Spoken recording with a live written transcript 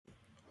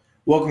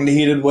Welcome to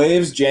Heated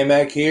Waves.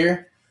 J-Mac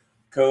here.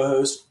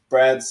 Co-host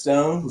Brad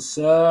Stone. What's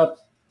up?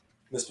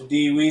 Mr.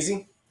 D.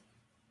 Weezy.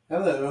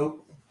 Hello.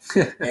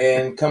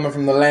 And coming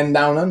from the land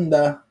down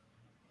under,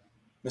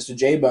 Mr.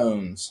 J.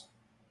 Bones.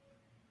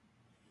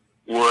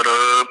 What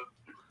up?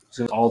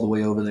 So all the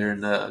way over there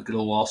in good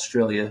old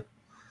Australia,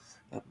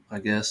 I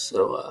guess.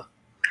 So,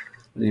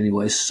 but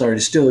anyway, sorry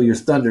to steal your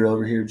thunder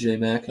over here,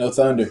 J-Mac. No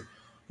thunder.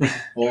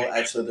 Well,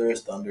 actually, there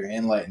is thunder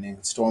and lightning.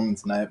 It's storming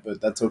tonight,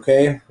 but that's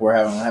okay. We're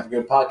having a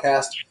good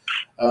podcast.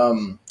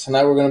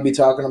 Tonight we're going to be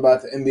talking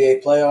about the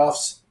NBA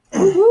playoffs.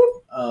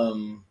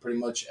 Pretty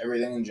much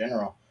everything in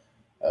general.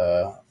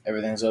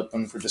 Everything's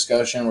open for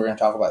discussion. We're going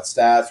to talk about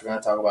stats. We're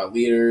going to talk about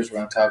leaders. We're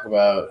going to talk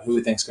about who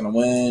we think's going to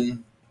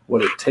win.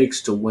 What it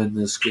takes to win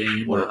this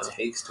game. What it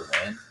takes to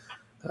win.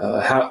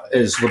 How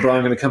is LeBron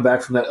going to come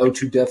back from that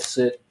 0-2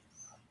 deficit?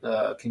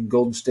 Can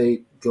Golden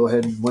State go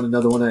ahead and win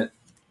another one at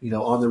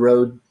on the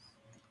road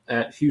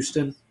at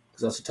Houston?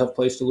 Because that's a tough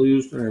place to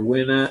lose or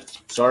win at.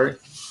 Sorry,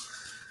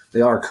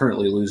 they are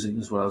currently losing,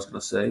 is what I was going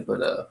to say.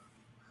 But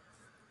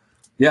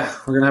yeah,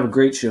 we're going to have a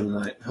great show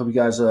tonight. Hope you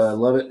guys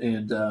love it.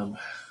 And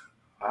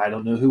I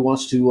don't know who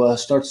wants to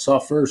start this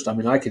off first. I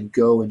mean, I can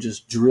go and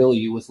just drill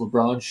you with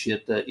LeBron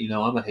shit that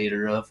I'm a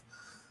hater of.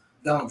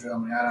 Don't drill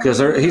me. Because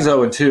he's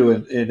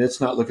 0-2, and it's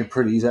not looking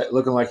pretty. He's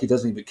looking like he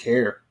doesn't even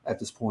care at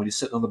this point. He's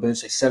sitting on the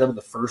bench. They set him in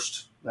that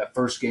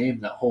first game,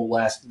 that whole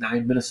last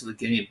 9 minutes of the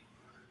game.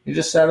 He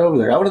just sat over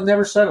there. I would have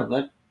never set him.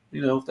 That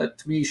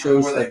to me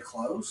shows Were that. they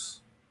close?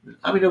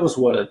 I mean, it was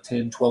a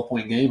 10,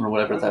 12-point game or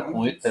whatever at that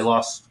point. They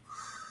lost.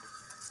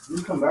 You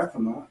can come back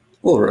from that.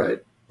 Well, right,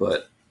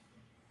 but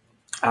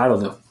I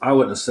don't know. I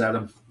wouldn't have sat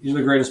him. You're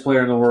the greatest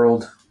player in the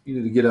world. You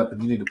need to get up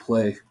and you need to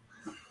play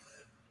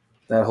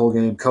that whole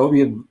game.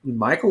 Kobe and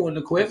Michael wouldn't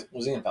have quit.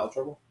 Was he in foul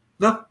trouble?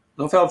 No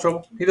foul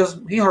trouble.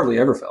 He hardly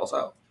ever fouls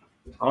out.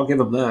 I'll give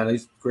him that.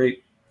 He's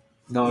great.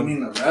 No, I mean,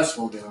 the rest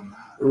will give him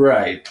that.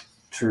 right.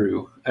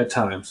 True at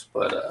times,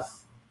 but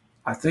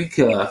I think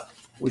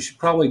we should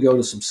probably go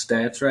to some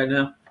stats right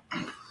now.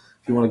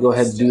 If you want to go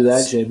ahead and do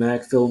that,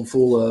 J-Mac, fill them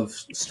full of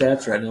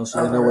stats right now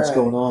so they know what's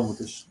going on with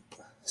this.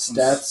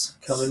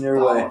 Stats coming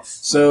your way.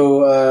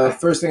 So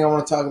first thing I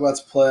want to talk about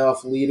is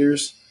playoff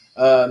leaders.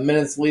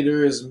 Minutes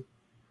leader is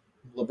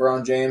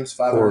LeBron James,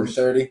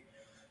 530.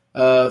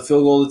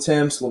 Field goal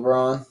attempts,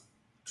 LeBron,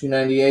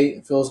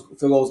 298. Field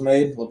goals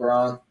made,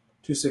 LeBron,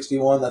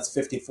 261. That's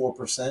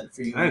 54%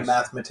 for you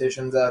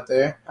mathematicians out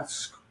there.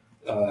 That's,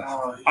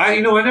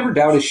 I never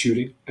doubted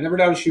shooting. I never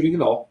doubted shooting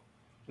at all.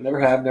 I never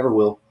have, never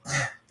will.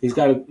 He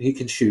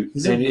can shoot.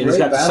 And he's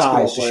got the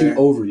size to shoot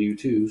over you,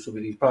 too. So, I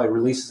mean, he probably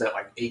releases at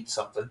like 8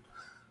 something.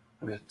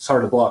 I mean, it's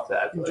hard to block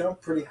that. He can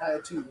jump pretty high,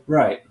 too.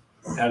 Right.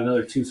 Add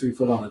another 2-3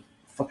 foot on the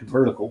fucking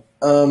vertical.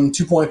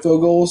 2-point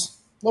field goals,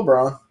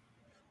 LeBron.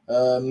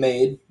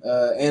 Made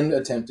and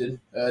attempted.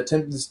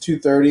 Attempted is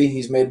 230.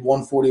 He's made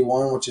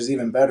 141, which is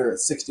even better at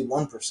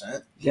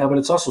 61%. Yeah, but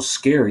it's also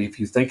scary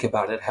if you think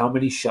about it, how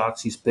many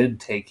shots he's been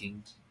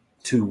taking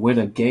to win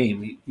a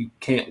game. You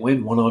can't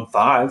win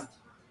 1-on-5.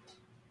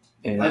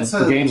 And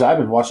the games I've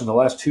been watching, the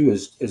last 2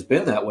 has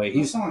been that way.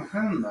 He's on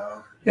him,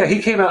 though. Yeah,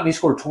 he came out and he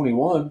scored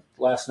 21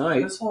 last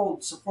night. This whole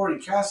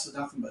supporting cast is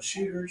nothing but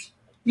shooters.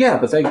 Yeah,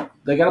 but they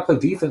got to play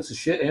defense and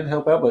shit and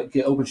help out, but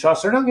get open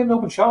shots. They're not getting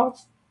open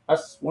shots.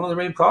 That's one of their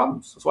main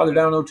problems. That's why they're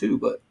down 0-2.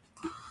 But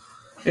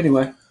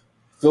anyway.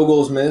 Field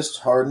goals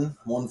missed, Harden,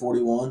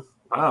 141.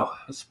 Wow,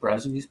 that's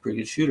surprising. He's a pretty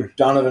good shooter.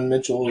 Donovan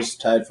Mitchell is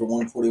tied for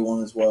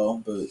 141 as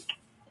well. But,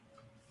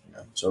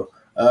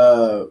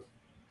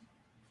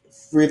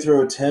 free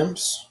throw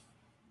attempts,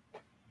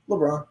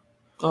 LeBron.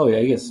 Oh, yeah,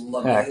 he gets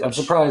hacked. I'm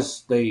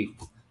surprised they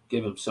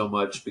give him so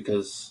much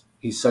because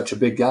he's such a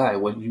big guy.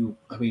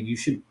 You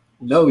should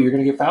know you're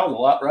going to get fouled a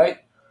lot, right?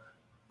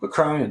 Quit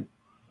crying.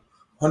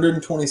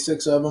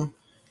 126 of them.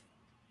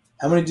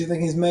 How many do you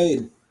think he's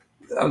made?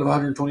 Out of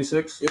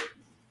 126? Yep.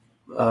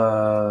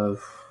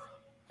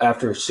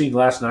 After seeing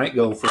last night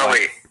go for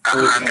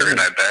 100,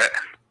 I bet.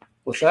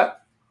 What's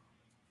that?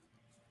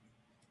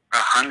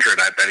 100,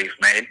 I bet he's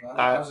made.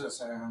 I was going to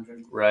say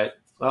 100. Right.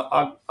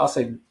 I'll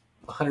say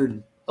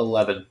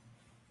 111.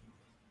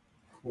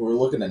 We're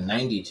looking at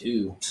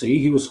 92. See,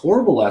 he was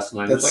horrible last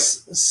night.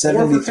 That's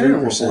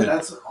 73%.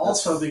 That's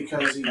also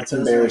because that's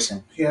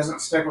embarrassing. He hasn't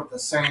stuck with the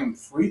same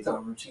free throw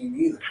routine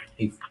either.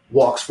 He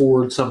walks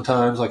forward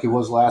sometimes like he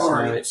was last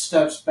night. Or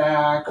steps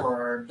back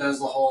or does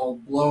the whole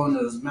blow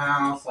into his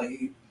mouth.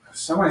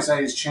 Somebody said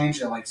he's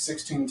changed it like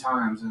 16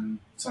 times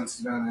since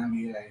he's been in the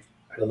NBA.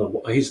 I don't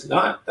know. He's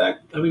not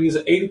that. I mean, he's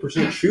an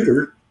 80%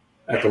 shooter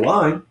at the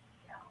line.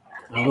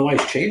 I don't know why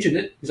he's changing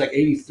it. He's like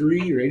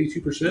 83 or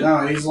 82%.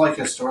 No, he's like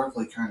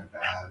historically kind of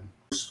bad.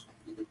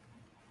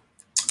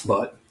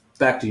 But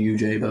back to you,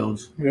 J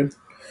Bones. Good.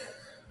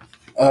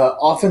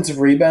 Offensive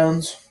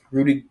rebounds,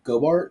 Rudy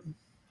Gobert.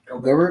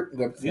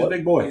 He's a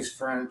big boy. He's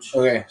French.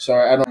 Okay,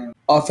 sorry.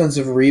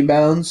 Offensive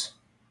rebounds,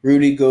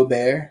 Rudy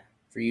Gobert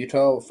for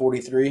Utah with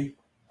 43.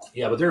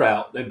 Yeah, but they're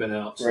out. They've been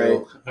out. So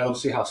right. I don't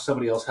see how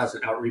somebody else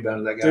hasn't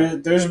out-rebounded that guy.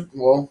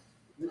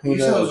 Who You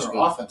said knows? those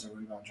are offensive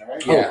rebounds,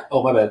 right? Yeah.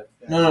 Oh, my bad.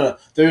 No.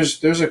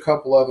 There's a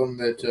couple of them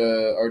that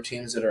are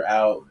teams that are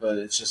out, but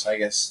it's just I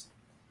guess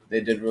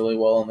they did really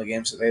well in the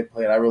games that they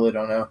played. I really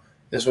don't know.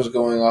 This was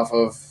going off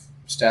of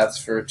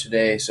stats for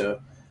today, so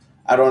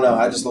I don't know.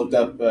 I just looked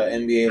up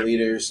NBA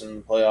leaders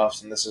and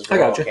playoffs, and this is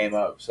what all came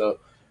up. So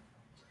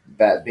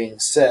that being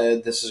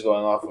said, this is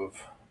going off of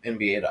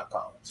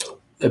NBA.com. So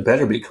it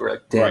better be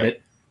correct. Damn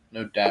it.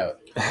 No doubt.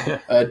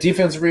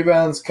 Defensive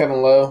rebounds,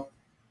 Kevin Lowe,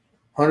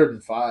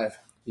 105.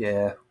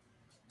 Yeah.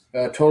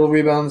 Total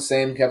rebounds,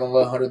 same. Kevin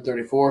Lowe,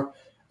 134.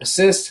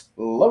 Assist,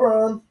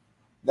 LeBron.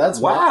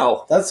 That's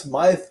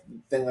my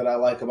thing that I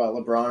like about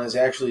LeBron is he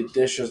actually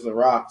dishes the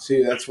rock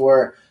too. That's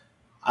where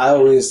I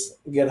always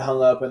get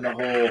hung up in the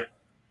whole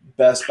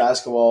best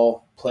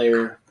basketball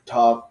player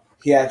talk.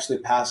 He actually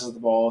passes the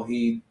ball.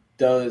 He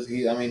does.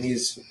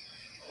 He's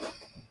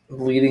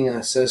leading in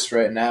assists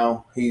right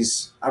now.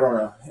 I don't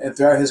know. And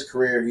throughout his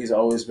career, he's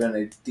always been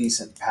a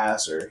decent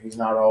passer. He's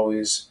not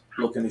always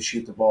looking to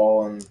shoot the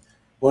ball. And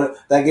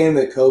that game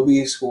that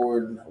Kobe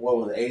scored,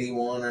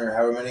 81 or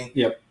however many?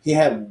 Yep. He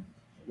had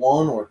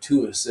 1 or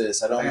 2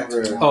 assists. I don't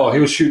remember. Oh, he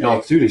was shooting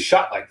off. Dude, he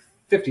shot like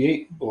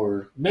 58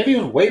 or maybe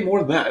even way more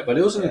than that. But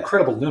it was an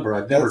incredible number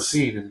I've never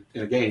seen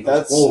in a game.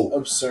 That's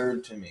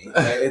absurd to me.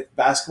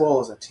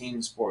 Basketball is a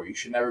team sport. You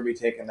should never be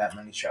taking that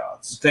many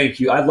shots. Thank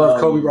you. I love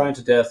Kobe Bryant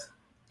to death.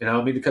 And I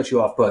don't mean to cut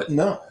you off, but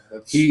no,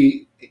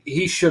 he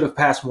should have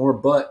passed more.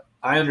 But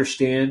I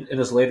understand in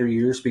his later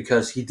years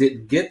because he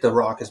didn't get the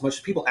rock as much as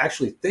people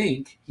actually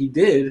think he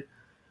did.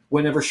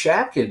 Whenever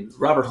Shaq and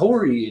Robert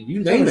Horry and you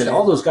name it,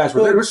 all those guys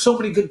were there. There were so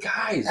many good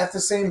guys. At the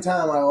same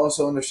time, I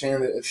also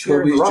understand that it's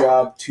Kobe's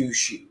job to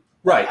shoot.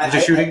 Right,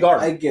 he's a shooting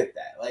guard. I get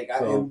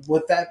that.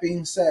 With that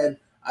being said,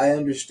 I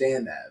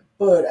understand that.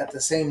 But at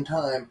the same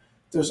time,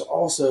 there's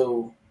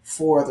also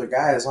 4 other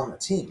guys on the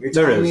team. You're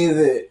telling me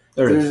that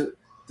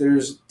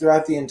there's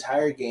throughout the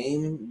entire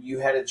game, you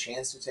had a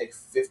chance to take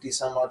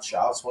 50-some-odd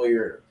shots while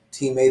your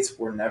teammates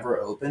were never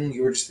open?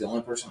 You were just the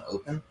only person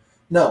open?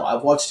 No,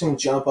 I've watched him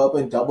jump up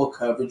in double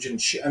coverage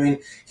and shit. I mean,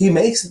 he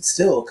makes it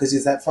still because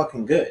he's that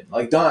fucking good.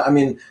 I'm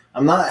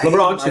not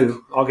LeBron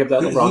too. I'll give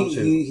that LeBron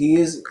too. He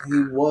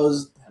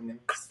was.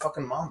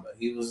 Fucking Mamba.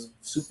 He was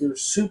super,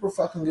 super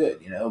fucking good.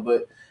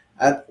 But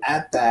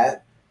at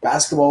that,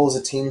 basketball is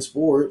a team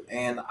sport,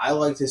 and I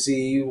like to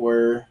see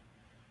where,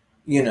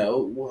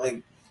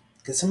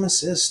 get some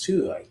assists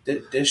too.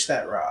 Dish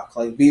that rock.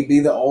 Be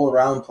the all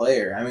around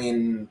player. I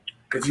mean,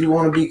 if you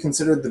want to be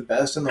considered the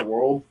best in the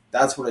world,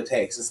 that's what it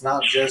takes. It's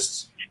not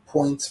just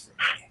points for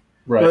me.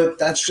 Right. But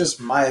that's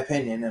just my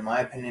opinion, and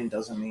my opinion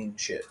doesn't mean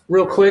shit.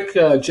 Real quick,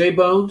 J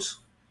Bones.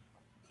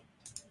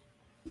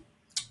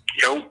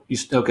 Yo.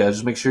 Okay,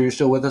 just make sure you're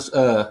still with us.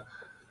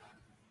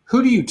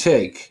 Who do you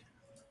take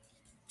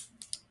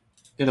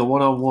in a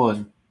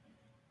one-on-one,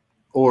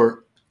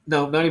 or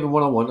no, not even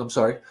one-on-one? I'm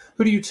sorry.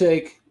 Who do you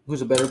take?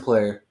 Who's a better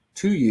player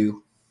to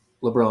you,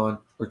 LeBron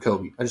or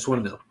Kobe? I just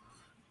want to know.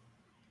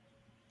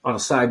 On a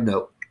side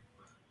note,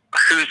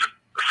 whose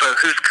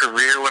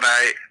career would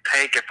I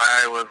take if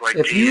I was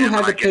if you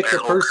had to pick the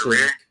person,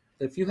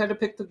 if you had to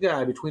pick the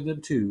guy between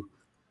them two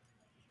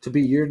to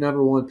be your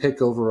number 1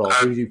 pick overall,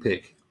 who do you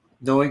pick?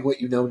 Knowing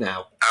what you know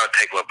now, I would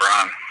take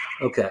LeBron.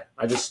 Okay,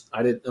 I'm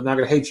not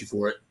gonna hate you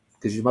for it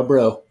because you're my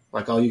bro,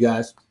 like all you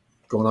guys,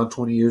 going on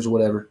 20 years or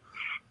whatever.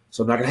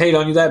 So I'm not gonna hate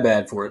on you that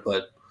bad for it,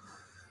 but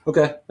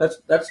okay,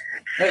 that's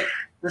hey,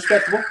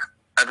 respectable.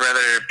 I'd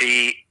rather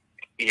be.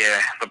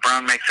 Yeah,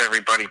 LeBron makes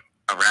everybody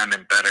around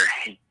him better.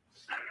 He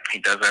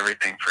does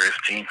everything for his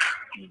team.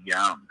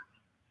 Yeah,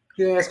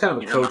 it's kind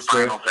of a coach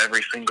there. He's in the finals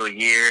every single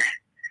year,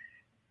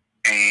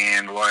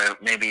 and while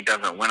maybe he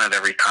doesn't win it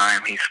every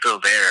time, he's still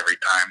there every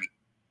time. He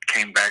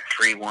came back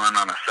 3-1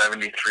 on a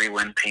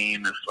 73-win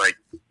team. It's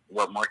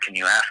what more can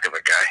you ask of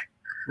a guy?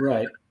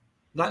 Right.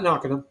 Not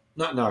knocking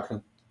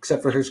him.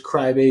 Except for his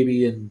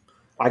crybaby and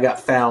I got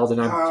fouled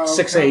and I'm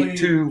 6'8",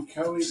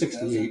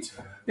 268.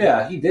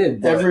 Yeah, he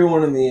did.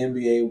 Everyone in the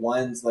NBA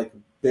whines like a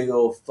big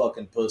old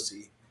fucking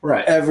pussy.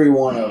 Right. Every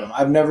one of them.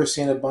 I've never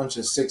seen a bunch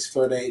of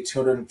 6'8",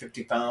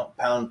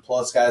 250-pound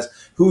plus guys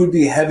who would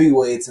be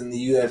heavyweights in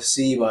the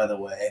UFC, by the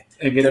way,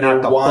 and that are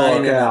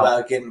whining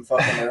about getting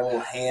fucking their little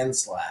hand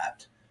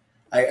slapped.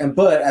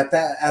 But at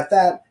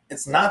that,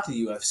 it's not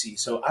the UFC,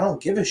 so I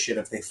don't give a shit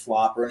if they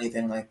flop or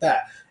anything like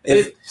that.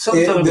 They're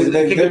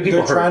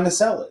trying to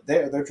sell it.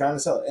 They're trying to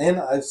sell it,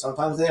 and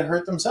sometimes they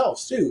hurt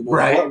themselves too. But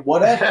right?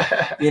 Whatever.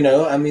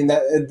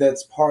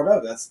 That's part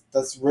of it.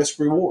 That's risk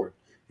reward.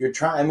 You're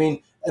trying. I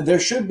mean, there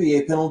should be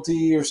a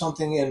penalty or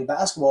something in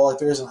basketball like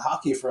there is in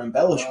hockey for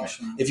embellishment.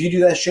 If you do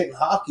that shit in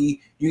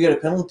hockey, you get a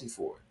penalty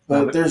for it.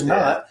 But there's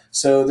not,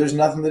 so there's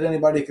nothing that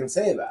anybody can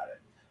say about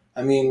it.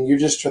 I mean, they're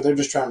just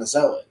trying to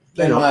sell it.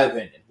 In my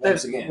opinion,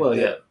 once again. Well,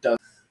 yeah.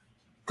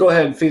 Go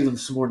ahead and feed them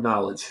some more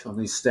knowledge on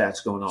these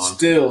stats going on.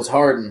 Steals,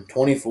 Harden,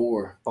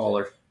 24.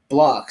 Baller.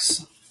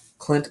 Blocks,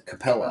 Clint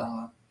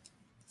Capella,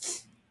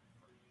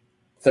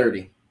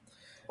 30.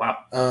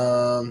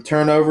 Wow.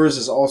 Turnovers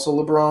is also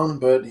LeBron,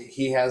 but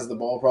he has the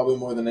ball probably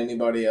more than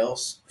anybody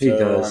else. He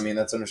does. I mean,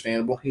 that's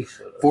understandable.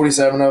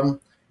 47 of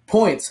them.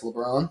 Points,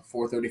 LeBron,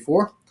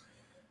 434.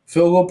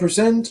 Field goal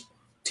percent,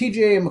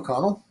 TJ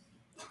McConnell,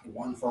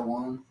 1 for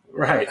 1.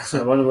 Right. So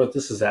I wonder what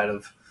this is out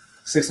of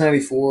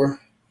 694.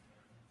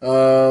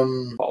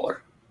 Baller.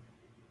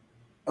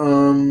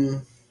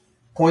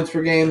 Points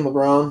per game,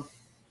 LeBron,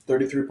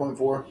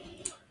 33.4.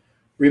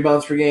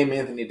 Rebounds per game,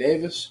 Anthony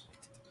Davis.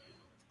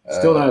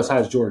 Still not as high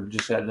as Jordan.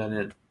 Just had that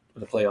in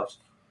the playoffs.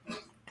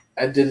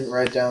 I didn't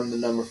write down the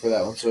number for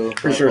that one, so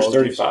Pretty sure it's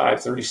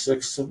 35,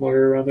 36,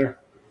 somewhere around there.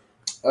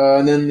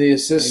 And then the Maybe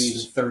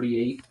assists.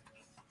 38.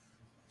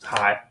 It's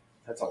high.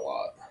 That's a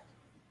lot.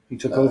 He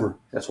took over.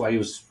 That's why he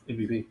was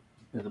MVP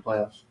in the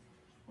playoffs.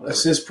 Whatever.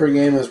 Assists per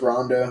game is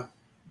Rondo,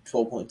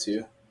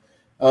 12.2.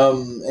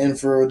 And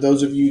for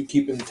those of you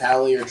keeping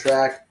tally or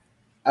track,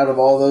 out of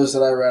all those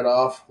that I read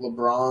off,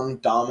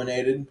 LeBron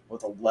dominated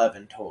with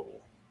 11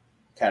 total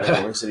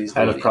categories that he's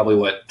Out of leading.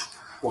 probably,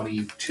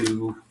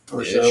 22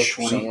 or so? Ish,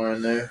 20. somewhere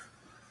in there.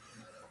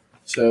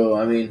 So,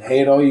 I mean,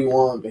 hate all you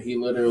want, but he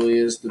literally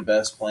is the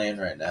best playing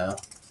right now.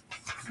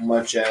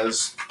 Much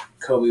as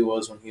Kobe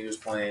was when he was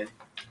playing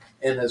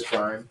in his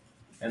prime,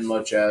 and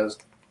much as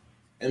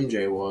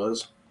MJ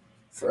was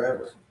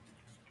forever.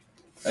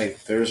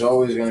 Like, there's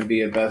always going to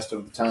be a best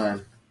of the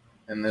time,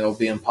 and it'll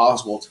be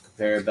impossible to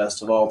compare a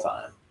best of all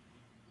time.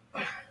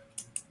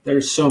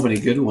 There's so many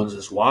good ones.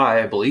 Is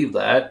why I believe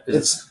that.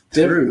 It's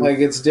different. true. Like,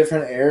 it's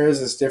different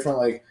eras. It's different.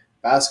 Like,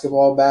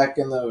 basketball back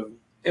in the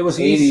It was 80s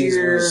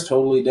easier. was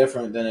totally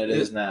different than it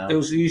is now. It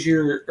was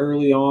easier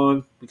early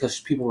on because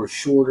people were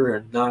shorter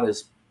and not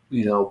as,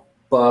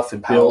 buff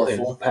and built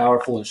Powerful. and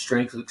powerful and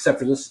strength, except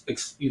for this,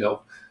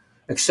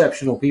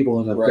 exceptional people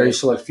in a Right. very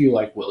select few,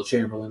 like Will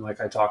Chamberlain, like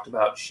I talked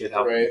about. Shit,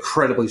 how Right.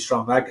 incredibly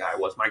strong that guy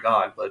was. My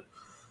God, but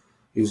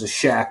he was a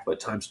Shaq,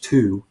 but times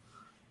 2.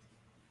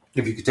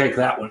 If you could take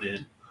that one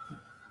in,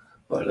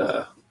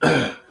 but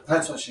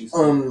That's what she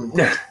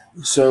said.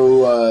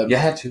 So you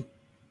had to.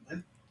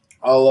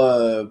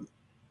 I'll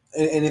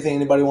anything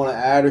anybody want to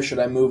add, or should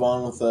I move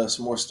on with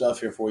some more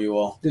stuff here for you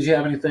all? Did you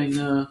have anything, D.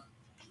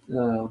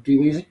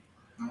 Weezy?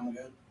 I'm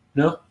good.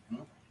 No.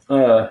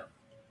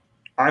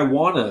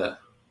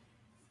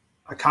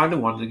 I kind of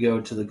wanted to go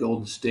to the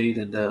Golden State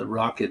and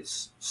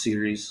Rockets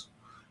series.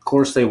 Of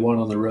course, they won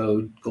on the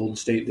road. Golden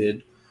State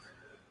did.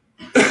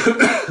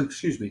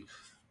 Excuse me.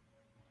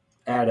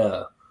 At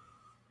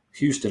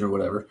Houston or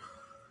whatever.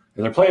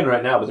 And they're playing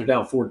right now, but they're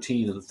down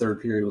 14 in the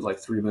third period with like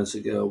 3 minutes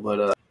ago.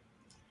 But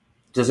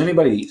does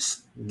anybody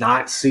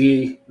not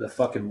see the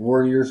fucking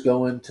Warriors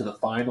going to the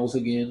finals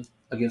again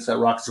against that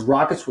Rockets? The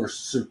Rockets were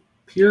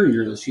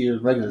superior this year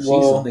in regular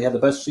Well, season. They had the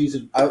best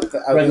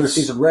regular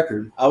season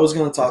record. I was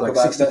going to talk Like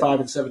about 65 that.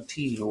 and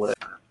 17 or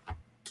whatever.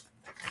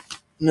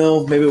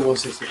 No, maybe it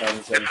was 65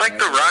 and 17. It's like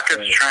the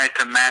Rockets trying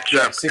to match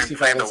Yeah, up and 65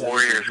 play and the 17,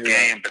 Warriors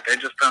yeah. game, but they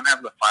just don't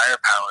have the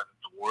firepower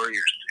that the Warriors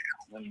do.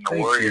 When the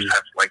Thank Warriors you.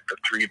 have like the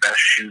 3 best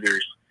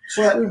shooters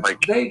So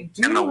they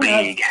do in the have,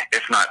 league,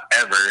 if not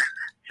ever,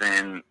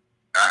 then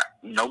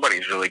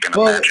nobody's really going to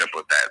Well, match up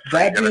with that. So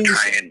that you got to being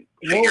try and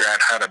figure out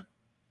how to.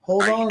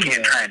 Hold You on can't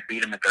there. try and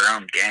beat them at their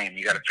own game.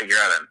 You got to figure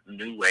out a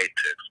new way to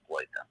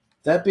exploit them.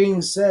 That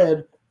being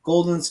said,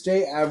 Golden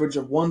State average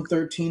of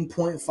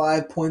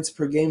 113.5 points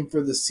per game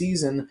for the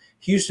season.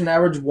 Houston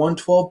averaged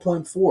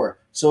 112.4.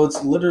 So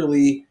it's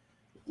literally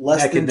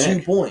less Neck than and 2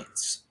 neck.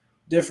 points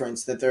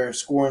difference that they're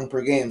scoring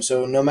per game.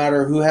 So no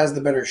matter who has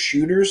the better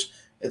shooters,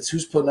 it's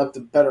who's putting up the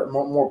better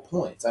more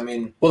points. I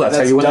mean, Well, that's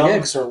how you win the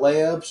game. dunks or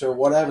layups or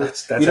whatever.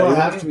 That's you how don't you win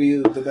have the to be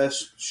the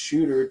best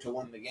shooter to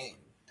win the game,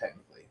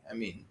 technically. I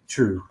mean,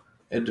 True.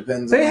 it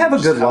depends They on have a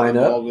just good how the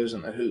lineup. ball goes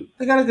in the hoop.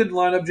 They got a good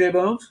lineup, J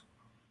Bones.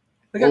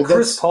 They got Well, Chris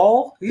that's-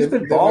 Paul. He's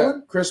been They've got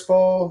balling. Chris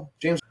Paul,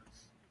 James.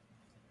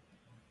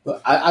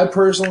 But I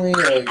personally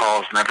Chris like.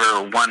 Paul's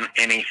never won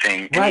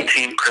anything. Right. Any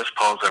team Chris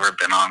Paul's ever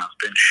been on has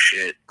been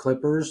shit.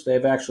 Clippers,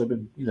 they've actually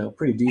been,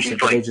 pretty decent, He's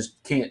but they like-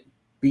 just can't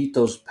beat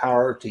those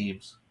power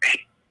teams.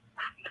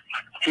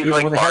 He's Even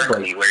like when they have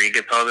Barkley, where he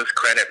gets all this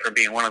credit for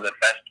being one of the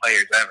best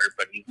players ever,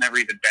 but he's never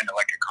even been to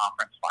like a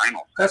conference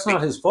finals. That's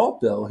not his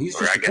fault, though. He's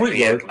Or just I a guess point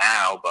he is guard.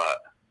 now, but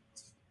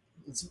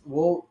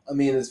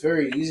It's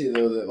very easy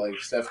though that like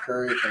Steph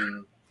Curry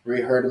can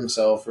re-hurt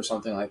himself or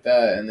something like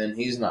that, and then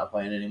he's not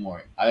playing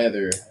anymore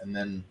either, and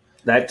then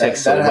That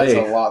takes that has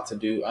away. a lot to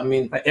do. I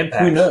mean, That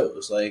impact. who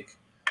knows? Like,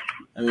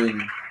 I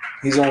mean,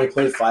 he's only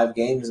played 5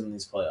 games in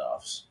these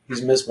playoffs.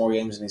 He's missed more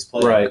games than he's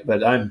played. Right,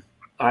 but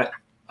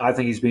I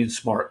think he's being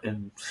smart,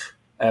 and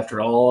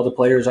after all the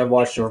players I've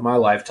watched over my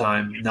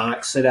lifetime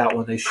not sit out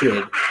when they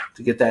should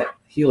to get that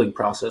healing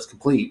process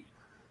complete,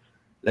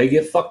 they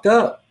get fucked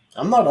up.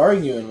 I'm not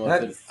arguing with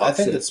That it. I fucks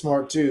think it. it's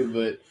smart too,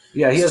 but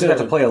Yeah, he hasn't got to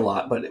Still, play a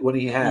lot, but when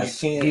he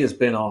has, you can't- he has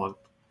been on,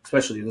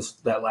 especially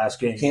that last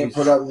game. you can't He's-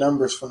 put up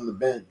numbers from the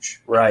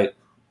bench. right,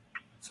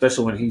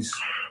 especially when he's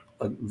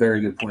a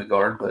very good point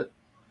guard.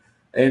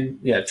 And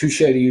touche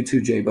to you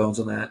too, J Bones,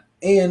 on that.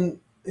 And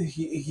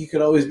he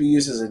could always be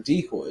used as a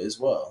decoy as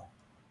well.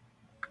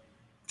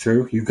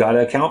 True, you got to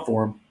account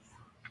for him.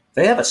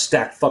 They have a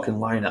stacked fucking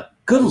lineup.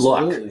 Good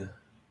luck. Absolutely.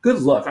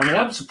 Good luck. I mean,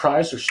 I'm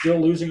surprised they're still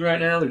losing right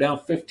now. They're down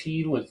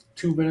 15 with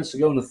 2 minutes to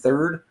go in the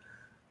third.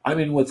 I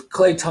mean, with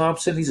Klay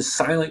Thompson, he's a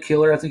silent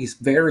killer. I think he's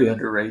very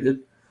underrated.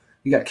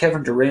 You got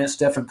Kevin Durant,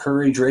 Stephen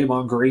Curry,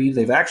 Draymond Green.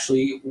 They've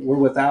actually were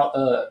without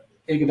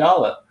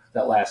Iguodala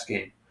that last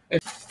game.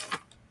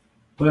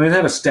 But I mean, they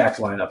have a stacked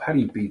lineup. How do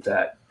you beat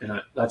that?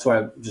 And that's why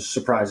I'm just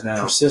surprised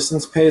now.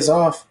 Persistence pays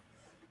off.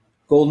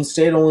 Golden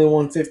State only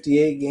won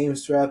 58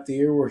 games throughout the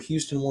year, where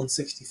Houston won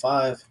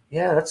 65.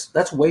 Yeah,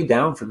 that's way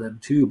down for them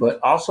too. But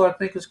also, I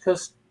think it's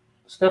because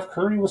Steph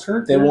Curry was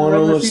hurt. They during won the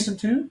regular almost- season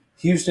too.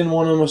 Houston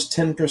won almost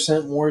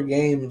 10% more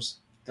games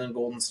than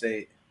Golden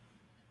State,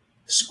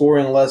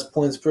 scoring less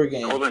points per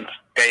game. Golden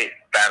State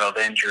battled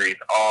injuries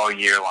all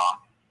year long.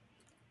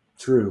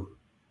 True.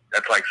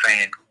 That's like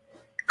saying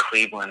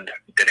Cleveland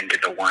didn't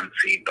get the 1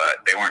 seed, but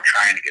they weren't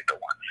trying to get the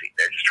 1 seed.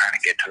 They're just trying to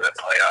get to the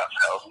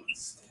playoffs healthy.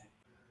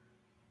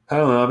 I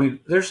don't know. I mean,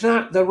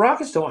 the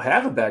Rockets don't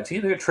have a bad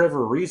team. They got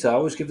Trevor Ariza. I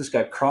always give this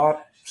guy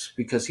props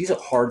because he's a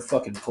hard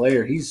fucking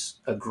player.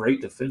 He's a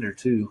great defender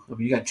too. I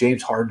mean, you got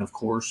James Harden, of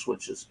course,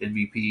 which is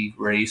MVP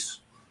race.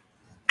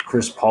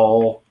 Chris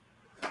Paul,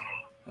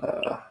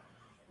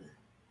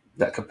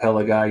 that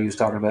Capella guy you was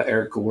talking about,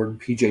 Eric Gordon.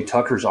 PJ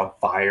Tucker's on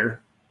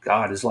fire.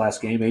 God, his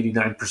last game,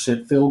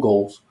 89% field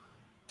goals.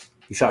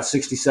 He shot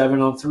 67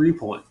 on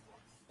 3-point.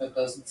 That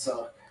doesn't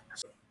suck.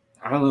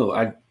 I don't know.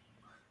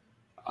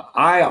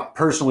 I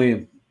personally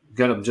am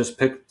gonna just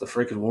pick the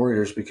freaking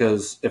Warriors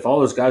because if all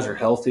those guys are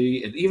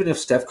healthy, and even if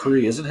Steph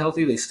Curry isn't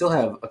healthy, they still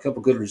have a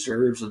couple good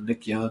reserves, and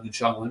Nick Young and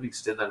Sean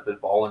Livingston that have been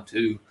balling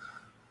too,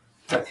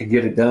 that can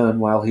get it done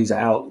while he's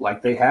out,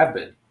 like they have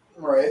been.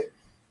 Right.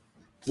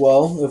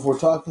 Well, if we're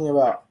talking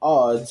about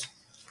odds,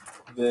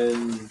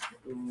 then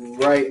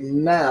right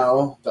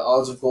now the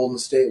odds of Golden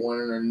State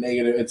winning are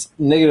negative. It's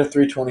negative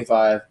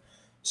 325.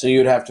 So you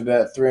would have to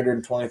bet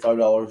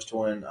 $325 to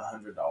win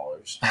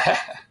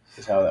 $100.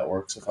 Is how that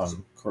works, if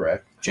I'm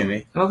correct,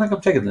 Jimmy. I don't think I'm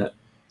taking that.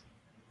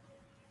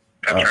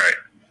 That's right.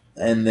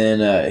 And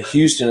then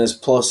Houston is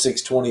plus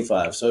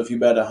 625. So if you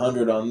bet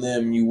 100 on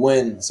them, you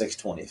win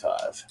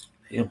 625.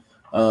 Yep.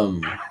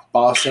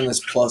 Boston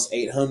is plus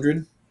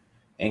 800,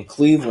 and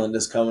Cleveland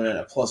is coming in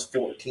at plus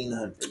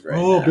 1400 right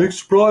now. Big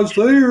surprise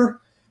there.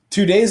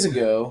 2 days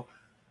ago,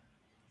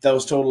 that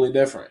was totally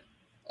different.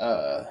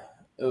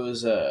 It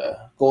was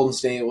Golden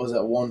State was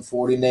at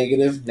 140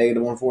 negative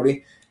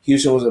 140.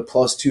 Houston was at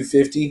plus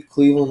 250.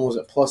 Cleveland was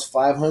at plus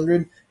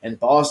 500, and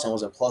Boston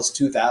was at plus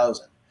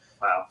 2,000.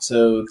 Wow.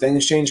 So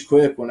things change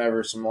quick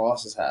whenever some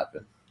losses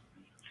happen.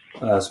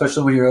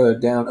 Especially when you're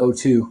down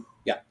 0-2.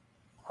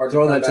 Hard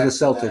Throw come that to the back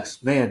from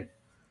Celtics. Man,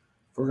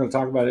 if we're going to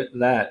talk about it,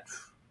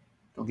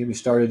 don't get me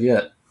started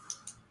yet.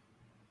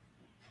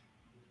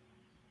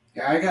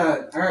 Yeah, I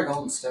got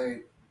Golden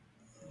State.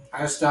 I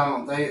just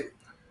don't. The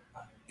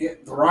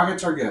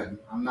Rockets are good.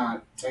 I'm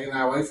not taking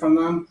that away from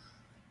them.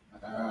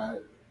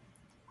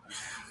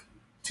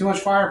 Too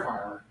much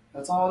firepower.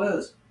 That's all it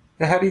is.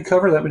 Now, how do you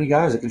cover that many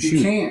guys that can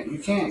shoot? You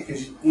can't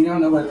because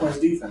nobody plays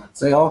defense.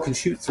 They all can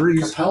shoot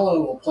threes. Capella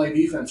will play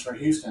defense for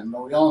Houston,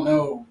 but we all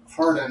know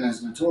Harden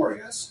is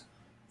notorious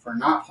for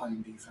not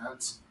playing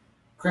defense.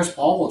 Chris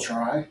Paul will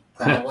try,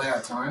 probably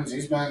at times.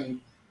 He's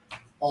been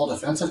all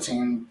defensive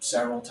team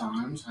several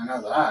times. I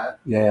know that.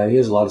 Yeah, he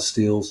has a lot of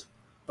steals.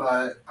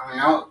 But, I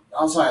mean,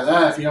 outside of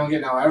that, if you don't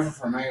get no effort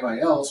from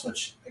anybody else,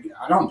 which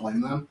I don't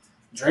blame them,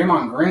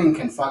 Draymond Green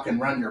can fucking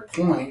run your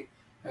point,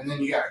 and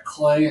then you got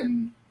Klay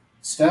and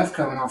Steph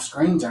coming off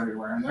screens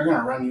everywhere, and they're going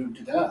to run you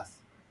to death.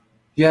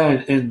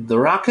 Yeah, and the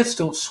Rockets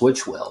don't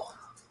switch well.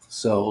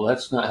 So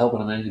that's not helping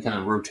them any kind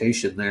of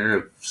rotation there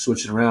of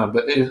switching around.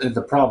 But and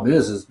the problem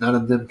is none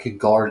of them can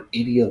guard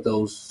any of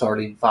those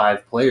starting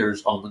 5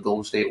 players on the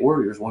Golden State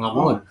Warriors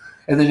one-on-one.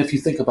 And then if you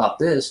think about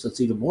this,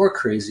 that's even more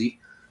crazy,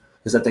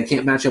 is that they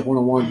can't match up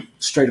one-on-one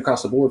straight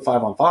across the board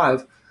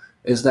 5-on-5,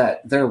 is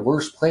that their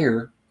worst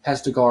player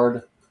has to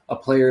guard a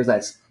player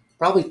that's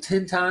probably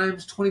 10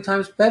 times, 20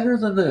 times better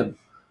than them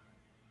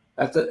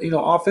at the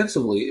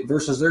offensively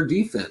versus their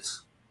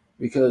defense.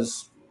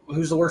 Because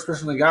who's the worst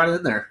person they got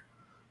in there?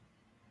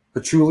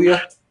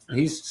 Pachulia,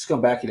 he's just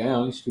going to back you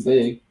down. He's too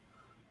big.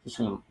 Just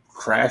going to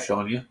crash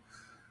on you.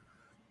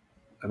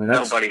 I mean,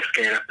 that's Nobody's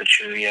scared of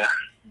Pachulia.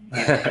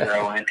 He's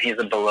throwing. He's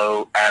a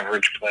below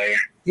average player.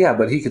 yeah,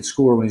 but he can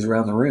score when he's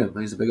around the rim.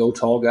 He's a big old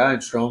tall guy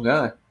and strong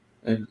guy.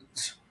 And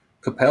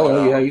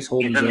Capella, yeah, he's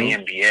holding He's his in the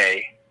own,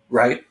 NBA.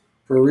 right?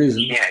 For a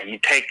reason. Yeah, you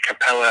take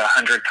Capella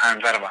 100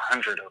 times out of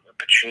 100 over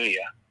Pachulia.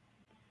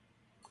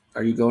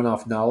 Are you going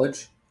off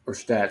knowledge or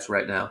stats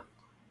right now?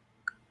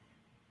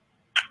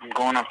 I'm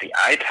going off the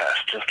eye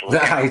test. Just look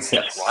The at eye them. test.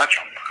 Just watch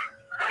them.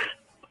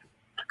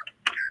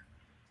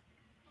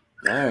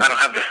 All I right. don't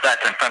have the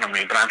stats in front of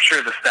me, but I'm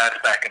sure the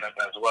stats back it up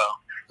as well.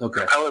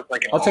 Okay. Capella's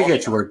like an I'll take it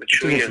at your all-star. word.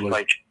 I'll take it at Pachulia's your word.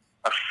 like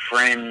a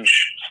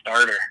fringe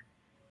starter.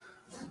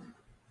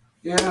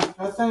 Yeah,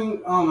 I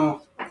think, I don't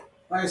know.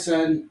 Like I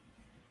said,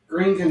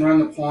 Green can run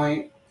the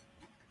point,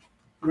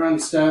 run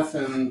Steph,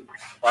 and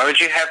Why would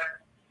you have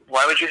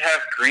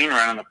Green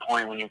running the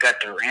point when you've got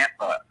Durant?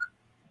 But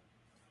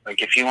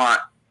like, if you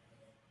want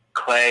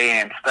Klay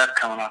and Steph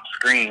coming off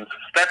screens,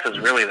 Steph is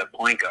really the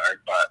point guard.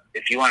 But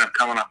if you want him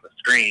coming off the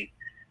screen,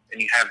 then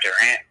you have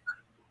Durant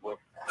with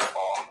the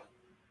ball.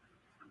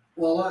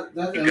 Well,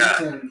 that's You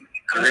got interesting.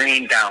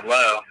 Green down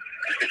low,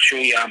 and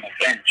Pachulia on the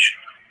bench.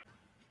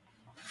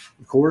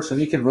 Of course, and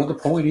he can run the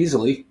point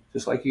easily,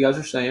 just like you guys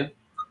are saying.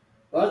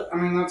 But I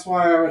mean, that's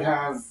why I would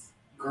have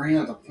Green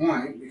at the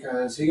point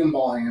because he can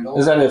ball handle.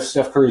 Is that if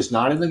Steph Curry's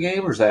not in the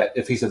game, or is that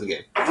if he's in the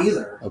game?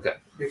 Either? Okay.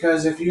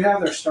 Because if you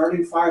have their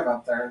starting five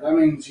up there, that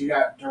means you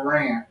got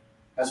Durant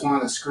as one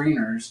of the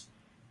screeners.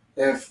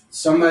 If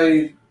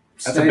somebody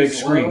That's a big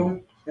stays screen.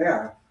 low,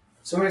 yeah.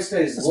 Somebody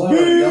stays That's low a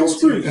big and double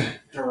screen. teams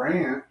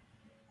Durant.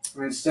 I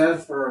mean,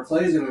 Steph or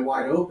Clay's gonna be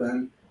wide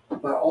open,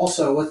 but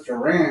also with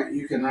Durant,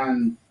 you can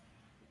run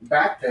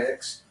back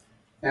picks.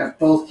 And if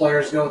both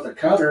players go with the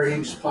cutter, he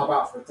can just pop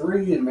out for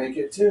three and make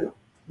it two.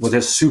 With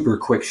his super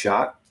quick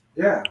shot.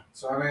 Yeah.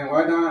 So I mean,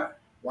 why not?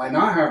 Why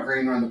not have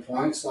Green run the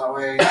points? That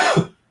way,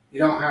 you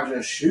don't have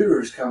just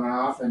shooters coming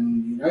off,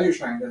 and you know you're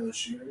trying to get those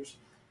shooters.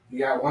 You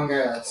got one guy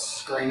that's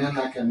screening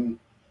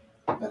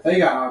that they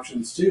got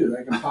options too.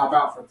 They can pop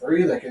out for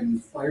three. They can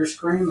flare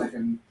screen. They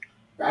can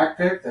back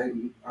pick.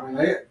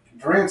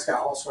 Durant's got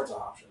all sorts of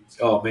options.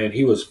 Oh man,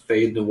 he was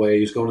fading away.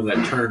 He was going to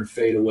that turn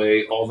fade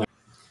away all night.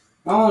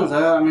 Not only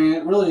that, I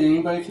mean, really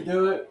anybody could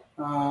do it.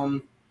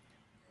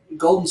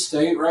 Golden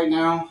State right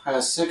now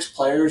has 6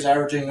 players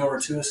averaging over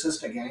 2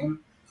 assists a game.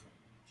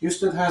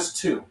 Houston has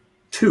 2.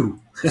 2,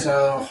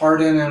 So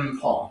Harden and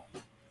Paul.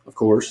 of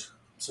course.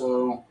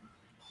 So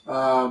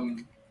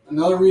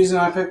another reason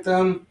I picked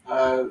them,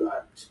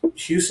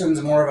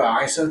 Houston's more of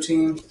an ISO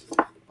team,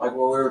 like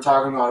what we were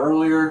talking about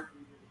earlier.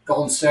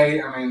 Golden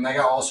State, I mean, they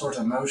got all sorts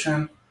of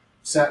motion,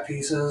 set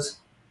pieces,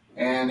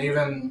 and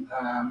even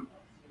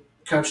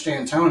Coach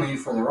D'Antoni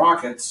for the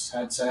Rockets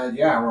had said,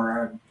 "Yeah,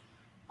 we're an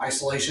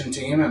isolation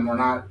team, and we're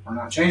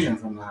not changing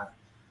from that."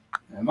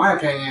 In my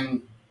opinion,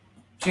 you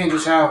can't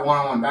just have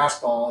one-on-one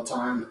basketball all the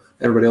time.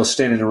 Everybody else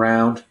standing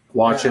around,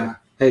 watching. Yeah.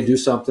 Hey, do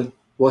something.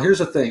 Well, here's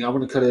the thing. I'm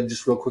going to cut in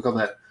just real quick on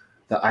the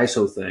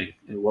ISO thing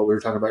and what we were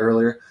talking about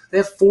earlier. They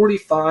have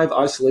 45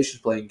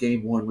 isolations play in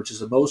game 1, which is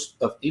the most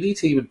of any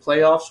team in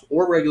playoffs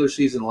or regular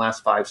season in the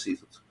last 5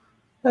 seasons.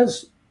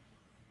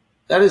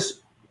 That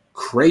is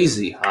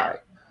crazy high.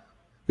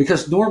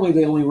 Because normally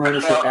they only run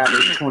us at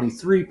average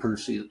 23 per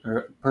season,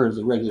 or per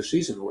the regular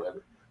season or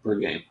whatever, per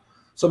game.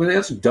 So, I mean,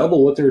 that's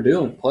double what they're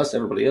doing, plus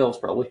everybody else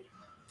probably.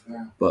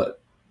 Yeah. But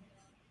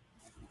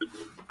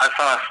I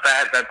saw a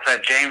stat that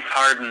said James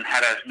Harden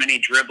had as many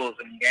dribbles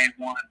in game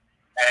 1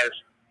 as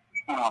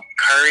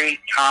Curry,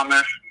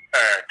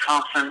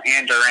 Thompson,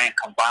 and Durant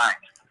combined.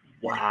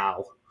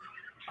 wow.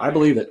 I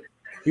believe it.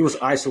 He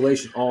was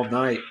isolation all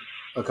night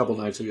a couple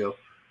nights ago.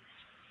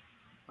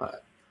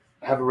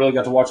 I haven't really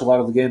got to watch a lot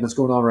of the game that's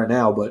going on right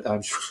now, but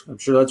I'm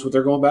sure that's what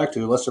they're going back to,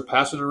 unless they're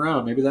passing it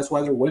around. Maybe that's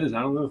why they're winning.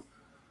 I don't know.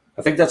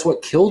 I think that's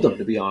what killed them,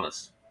 to be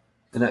honest,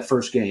 in that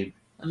first game.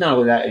 And not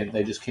only that, and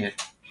they just can't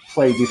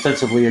play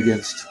defensively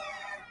against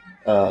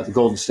the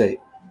Golden State,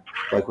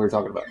 like we were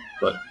talking about.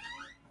 But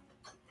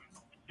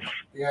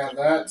Yeah,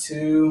 that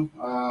too.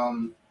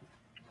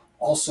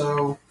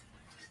 Also,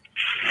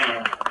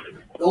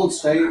 Golden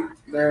State,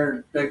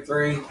 their big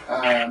three,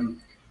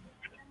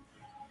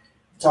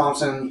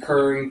 Thompson,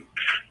 Curry,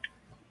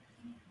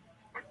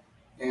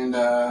 and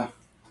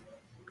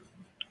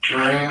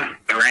Durant.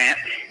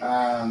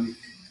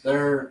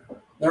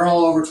 They're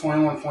all over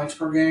 21 points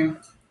per game.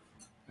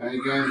 And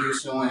again,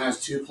 Houston only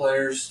has 2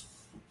 players,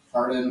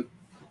 Harden,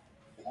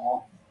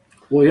 Paul.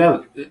 well, yeah,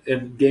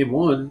 in game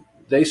 1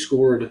 they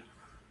scored.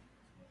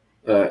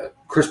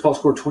 Chris Paul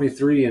scored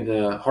 23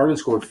 and Harden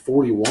scored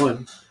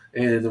 41,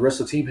 and the rest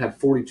of the team had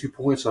 42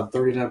 points on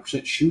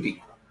 39%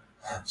 shooting.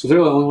 So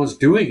they're the only ones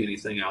doing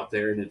anything out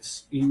there, and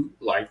it's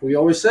like we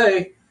always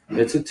say,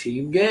 it's a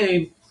team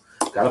game.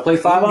 Got to play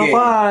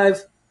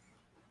 5-on-5.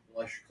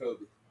 Unless you're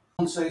Kobe.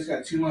 Golden State's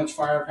got too much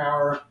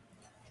firepower.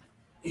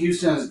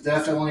 Houston is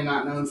definitely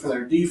not known for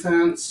their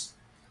defense,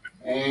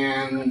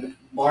 and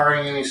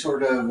barring any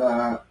sort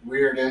of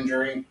weird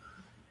injury,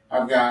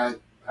 I've got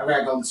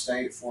Golden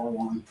State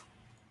 4-1.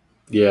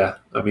 Yeah,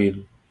 I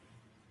mean,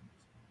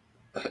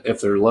 if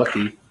they're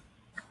lucky,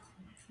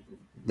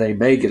 they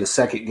may get a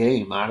second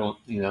game. I don't,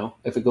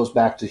 if it goes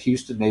back to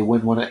Houston, they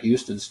win one at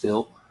Houston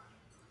still.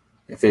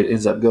 If it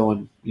ends up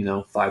going,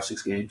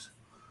 5-6 games.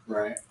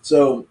 Right.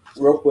 So,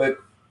 real quick,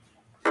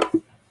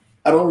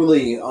 I don't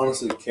really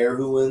honestly care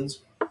who wins.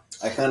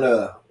 I kind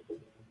of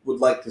would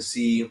like to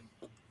see.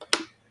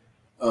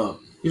 You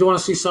don't want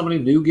to see somebody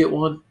new get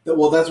one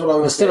Well, that's what I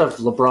was instead of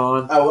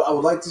LeBron, I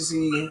would like to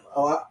see.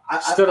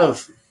 instead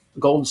of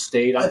Golden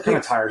State. I'm kind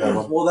of tired of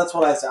them. Well, that's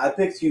what I said. I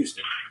picked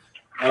Houston.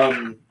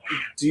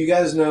 Do you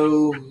guys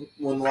know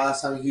when the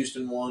last time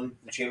Houston won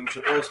the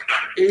championship was?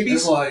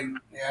 It's like,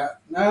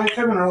 no, it could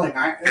have been early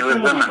night. It was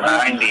in the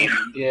 90s.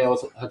 Yeah, it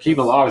was Hakeem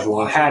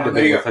Olajuwon. Had to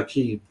There be you with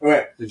Hakeem,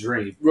 Okay, the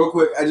dream. real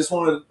quick. I just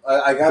wanted.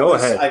 I got Go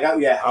this. ahead.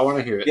 I want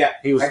to hear it. Yeah,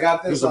 he was. I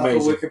got he this was off of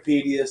amazing.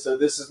 Wikipedia, so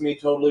this is me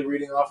totally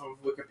reading off of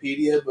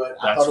Wikipedia, but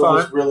I That's thought it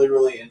was fine. really,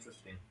 really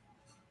interesting.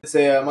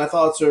 Say my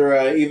thoughts are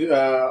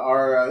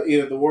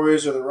either the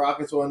Warriors or the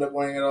Rockets will end up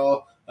winning it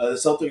all. The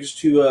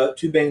Celtics are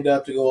too banged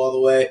up to go all the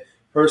way.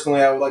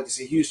 Personally, I would like to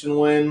see Houston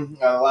win.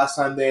 The last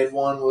time they had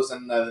won was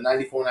in the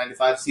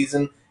 94-95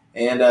 season,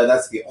 and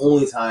that's the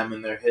only time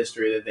in their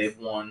history that they've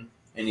won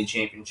any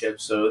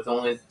championships. So it's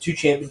only two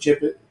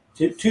championships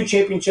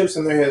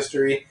in their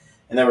history,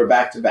 and they were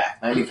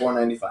back-to-back,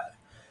 94-95.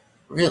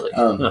 Really?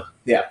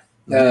 Yeah.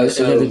 And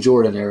then the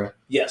Jordan era.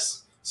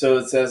 Yes. So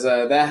it says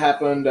that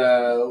happened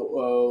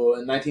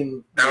in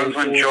 19. That was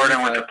when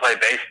Jordan went to play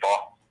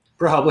baseball.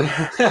 Probably.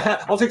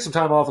 I'll take some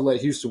time off and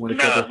let Houston win a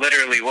No, couple. it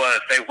literally was.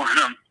 They won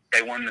them.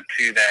 They won the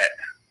two that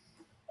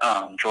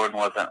Jordan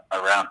wasn't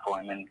around for,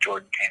 and then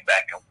Jordan came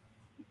back and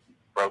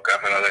broke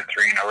up another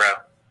 3 in a row.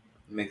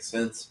 Makes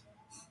sense.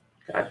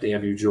 God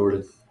damn you,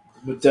 Jordan.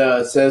 But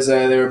it says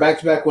they were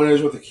back-to-back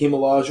winners with Hakeem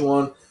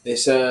Olajuwon. They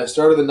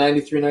started the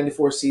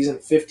 93-94 season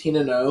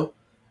 15-0,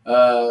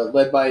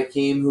 led by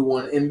Hakeem, who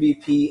won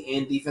MVP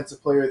and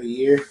Defensive Player of the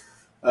Year.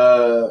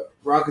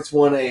 Rockets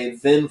won a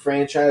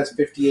then-franchise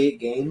 58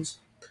 games,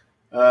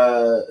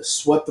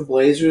 swept the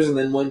Blazers, and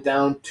then went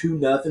down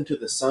 2-0 to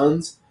the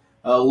Suns.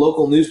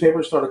 Local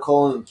newspapers started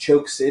calling them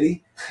Choke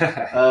City.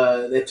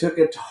 They took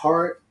it to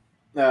heart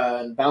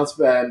and bounced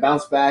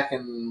back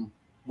and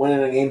went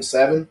in a Game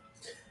 7.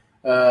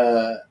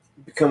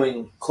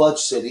 Becoming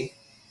Clutch City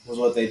was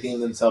what they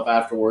deemed themselves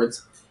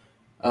afterwards.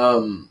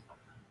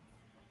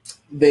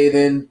 They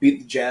then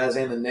beat the Jazz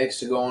and the Knicks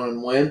to go on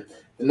and win.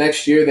 The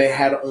next year, they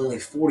had only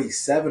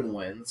 47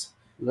 wins.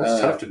 That's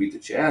tough to beat the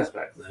Jazz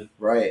back then.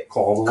 Right.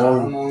 Call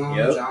them on.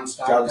 Yep. John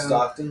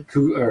Stockton.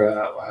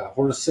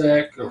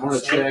 Hornacek or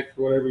Hornacek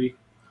or whatever.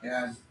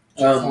 Yeah,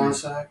 Jeff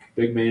Hornacek.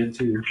 Big man,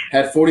 too.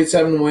 Had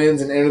 47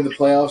 wins and entered the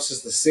playoffs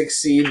as the 6th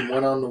seed and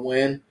went on to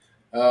win.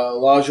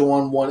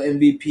 Olajuwon won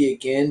MVP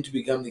again to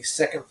become the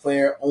second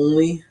player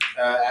only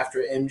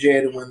after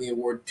MJ to win the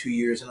award 2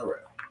 years in a row.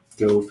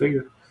 Go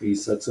figure. He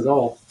sets it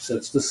all.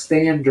 Sets the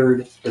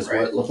standard is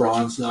Right. what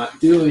LeBron's not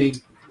doing.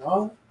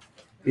 Well,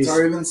 it's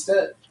already been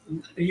set.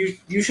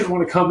 You should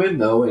want to come in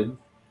though and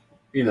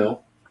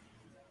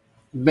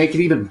make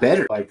it even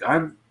better. Like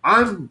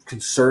I'm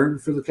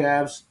concerned for the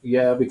Cavs,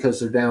 because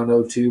they're down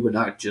 0-2, but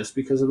not just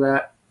because of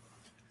that.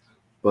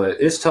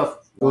 But it's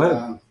tough. Go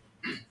ahead.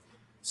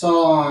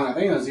 So on, I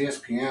think it was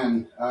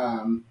ESPN.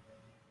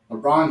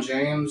 LeBron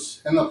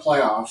James in the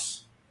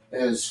playoffs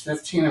is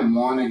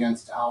 15-1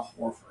 against Al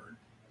Horford.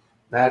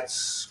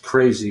 That's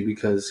crazy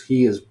because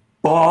he is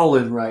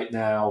balling right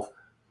now.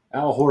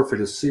 Al Horford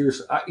is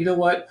serious. You know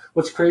what?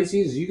 What's crazy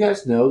is you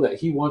guys know that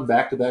he won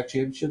back-to-back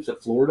championships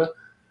at Florida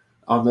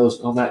on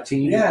that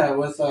team. Yeah,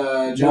 with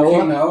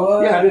Joakim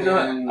Noah. Yeah, I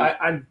didn't know.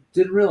 I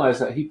didn't realize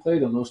that he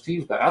played on those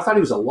teams back. I thought he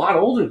was a lot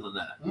older than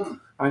that.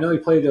 I know he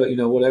played,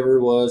 whatever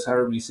it was,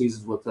 however many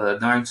seasons with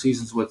 9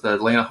 seasons with the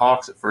Atlanta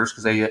Hawks at first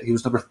because he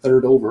was number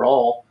 3rd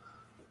overall,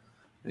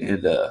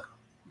 and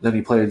then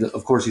he played,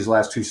 of course, these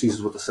last 2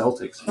 seasons with the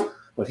Celtics.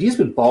 But he's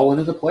been balling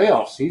in the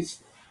playoffs.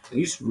 He's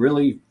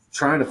really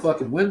trying to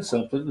fucking win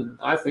something, and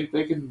I think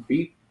they can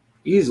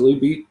easily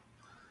beat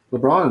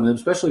LeBron and them.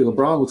 Especially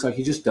LeBron looks like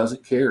he just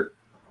doesn't care.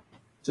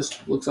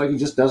 Just looks like he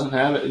just doesn't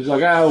have it. He's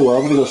like, I'm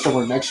going to go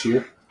somewhere next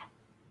year.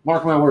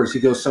 Mark my words,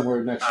 he goes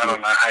somewhere next year. I don't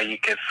know how you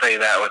could say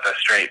that with a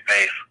straight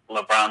face.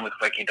 LeBron looks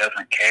like he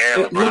doesn't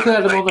care. Look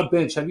at him on the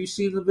bench. Have you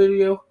seen the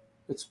video?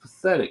 It's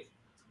pathetic.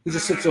 He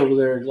just sits over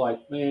there and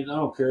like, man, I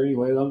don't care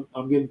anyway.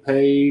 I'm getting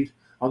paid.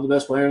 I'm the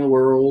best player in the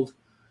world.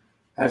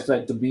 Has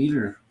that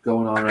demeanor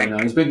going on right now.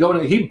 He's been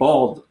going. He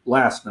balled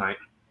last night.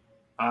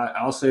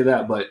 I'll say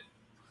that, but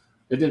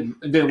it didn't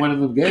win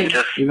him the game.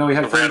 Even though he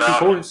had 32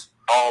 points.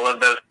 All of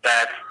those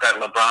stats that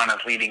LeBron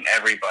is leading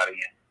everybody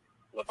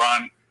in.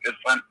 LeBron is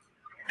fun.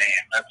 Man,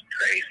 that's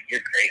crazy.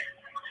 You're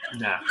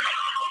crazy. Nah.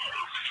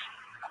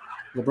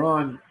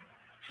 LeBron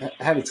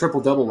had a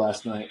triple-double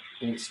last night,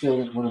 and it still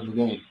didn't win him the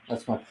game.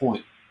 That's my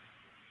point.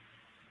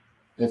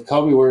 If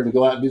Kobe were to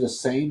go out and do the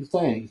same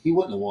thing, he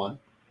wouldn't have won.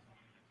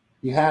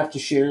 You have to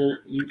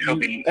share.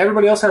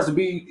 Everybody else has to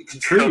be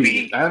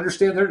contributing. I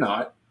understand they're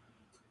not.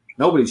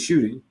 Nobody's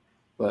shooting.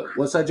 But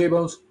what's that,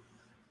 J-Bones?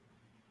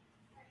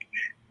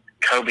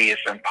 Kobe is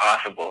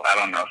impossible. I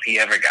don't know if he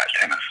ever got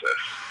 10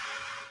 assists.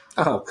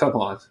 Oh, come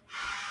on.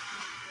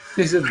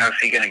 How's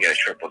he going to get a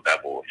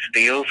triple-double?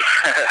 Steals?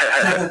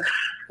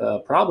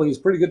 Probably. He's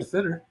a pretty good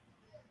defender.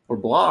 Or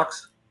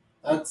blocks.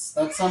 That's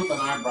something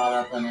I brought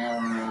up in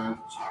our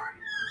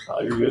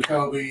you're good.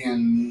 Kobe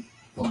and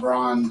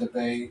LeBron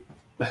debate.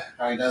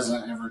 How he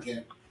doesn't ever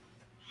get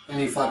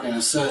any fucking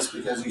assists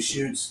because he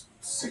shoots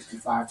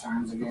 65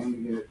 times a game to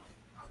get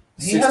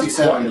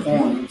 67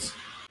 points.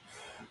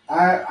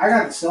 I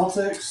got the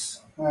Celtics.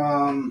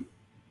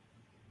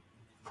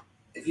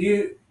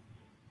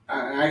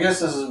 I guess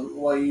this is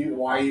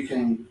why you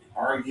can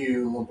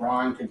argue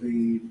LeBron could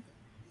be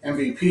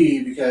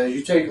MVP, because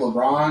you take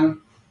LeBron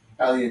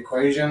out of the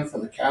equation for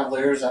the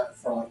Cavaliers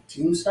for like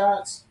team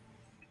stats.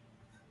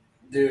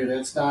 Dude,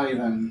 it's not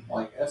even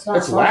like it's not.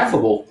 It's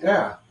laughable.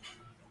 Yeah,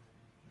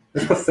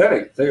 it's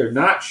pathetic. They are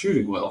not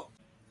shooting well.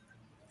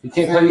 He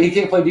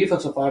can't play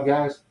defense with 5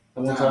 guys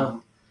at one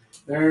time.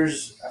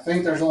 I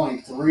think there's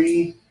only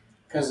 3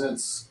 because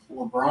it's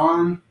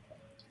LeBron,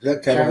 Is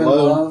that Kevin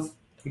Love,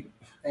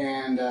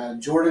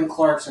 and Jordan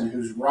Clarkson,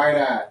 who's right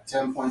at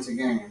 10 points a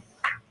game.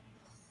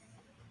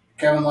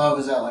 Kevin Love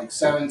is at like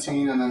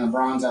 17, and then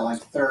LeBron's at like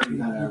 30,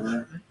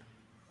 whatever.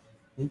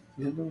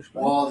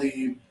 While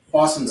the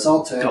Boston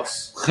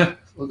Celtics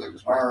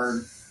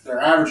they're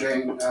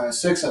averaging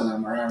 6 of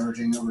them are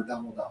averaging over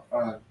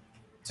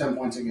 10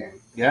 points a game.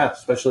 Yeah,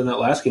 especially in that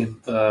last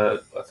game. I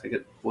think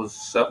it was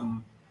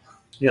something.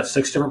 Yeah,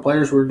 6 different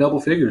players were in double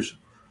figures.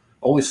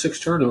 Only 6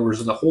 turnovers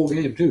in the whole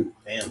game, too.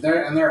 Damn.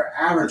 They're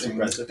averaging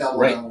impressive.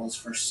 double-doubles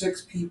for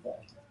 6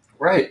 people.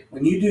 Right.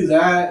 When you do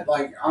that,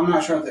 like, I'm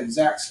not sure what the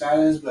exact stat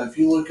is, but if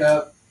you look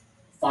up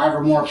 5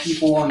 or more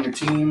people on your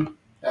team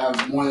that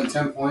have more than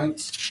 10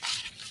 points,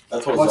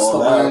 That's what it's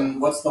all about.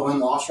 what's the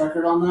win-loss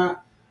record on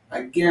that?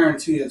 I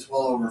guarantee it's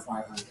well over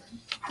 500.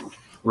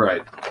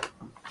 Right.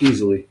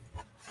 Easily.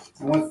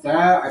 And with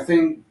that, I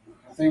think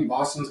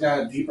Boston's got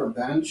a deeper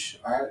bench.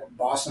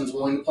 Boston's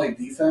willing to play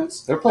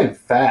defense. They're playing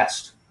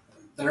fast.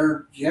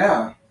 They're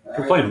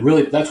playing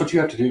really. That's what you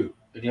have to do.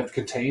 And you have to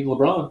contain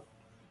LeBron.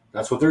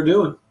 That's what they're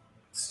doing.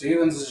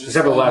 Stevens is just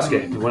Except for the last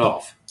game. He went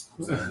off.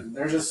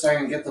 They're just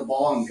saying get the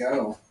ball and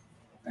go.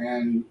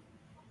 And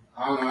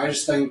I don't know. I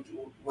just think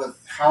with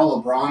how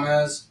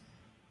LeBron is,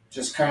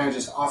 just kind of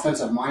just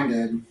offensive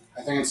minded,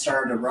 I think it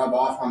started to rub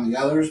off on the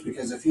others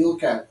because if you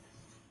look at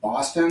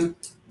Boston,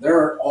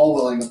 they're all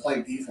willing to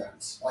play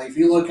defense. Like if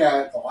you look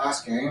at the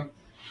last game,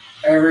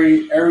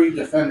 every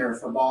defender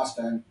for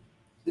Boston,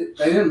 they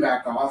didn't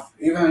back off,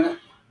 even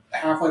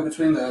halfway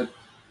between the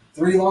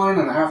 3-line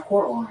and the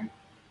half-court line.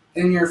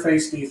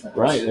 In-your-face defense.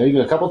 Right.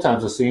 Even a couple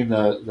times I've seen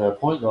the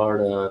point guard,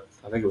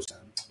 I think it was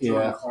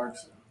Jordan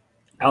Clarkson.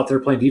 out there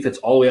playing defense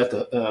all the way at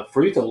the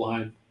free throw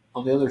line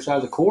on the other side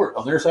of the court.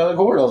 On their side of the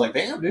court, I was like,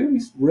 damn, dude,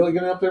 he's really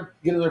getting up there,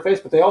 getting in their face.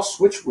 But they all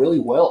switch really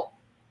well.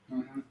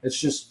 Mm-hmm. It's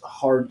just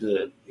hard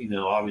to,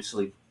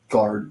 obviously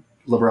guard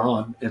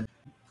LeBron. And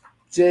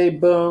Jay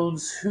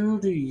Bones, who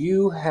do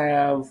you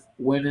have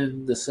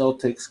winning the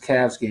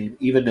Celtics-Cavs game,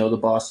 even though the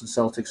Boston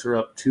Celtics are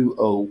up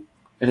 2-0?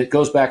 And it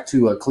goes back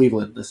to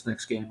Cleveland this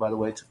next game, by the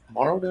way.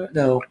 Tomorrow night?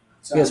 No.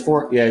 He has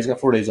 4. Yeah, he's got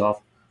 4 days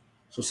off.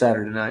 So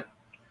Saturday night.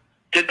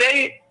 Do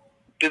they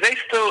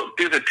still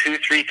do the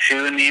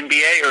 2-3-2 in the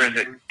NBA, or is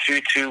it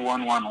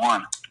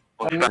 2-2-1-1-1?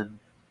 What's that?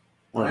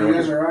 You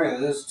guys are right.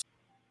 It is.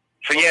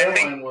 So yeah, I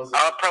think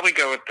I'll probably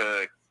go with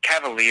the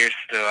Cavaliers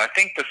still. I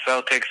think the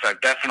Celtics are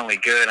definitely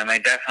good, and they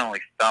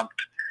definitely stumped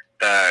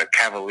the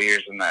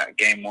Cavaliers in that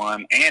game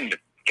 1 and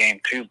game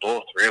 2,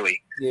 both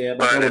really. Yeah,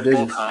 but it's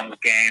both home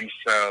games,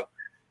 so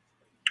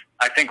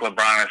I think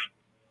LeBron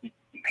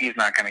he's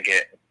not going to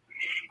get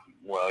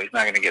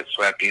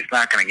swept. He's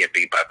not going to get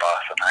beat by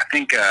Boston. I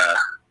think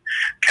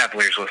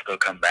Cavaliers will still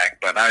come back,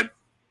 but I'd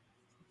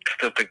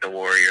still pick the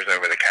Warriors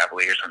over the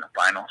Cavaliers in the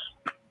finals.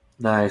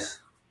 Nice.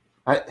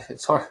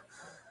 It's hard.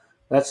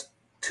 That's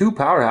 2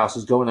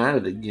 powerhouses going at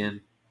it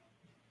again.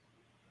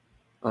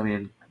 I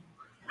mean,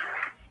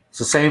 it's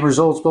the same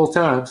results both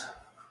times.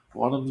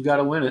 One of them's got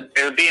to win it.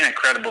 It would be an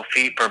incredible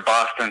feat for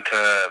Boston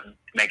to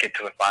make it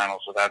to the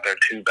finals without their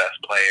 2 best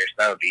players.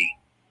 That would be,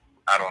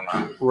 I don't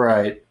know.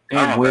 Right. And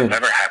I don't know win. if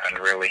that's ever happened,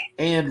 really.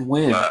 And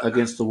win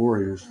against the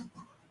Warriors.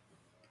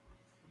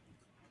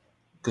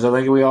 Because I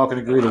think we all can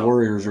agree the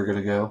Warriors are going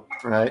to go,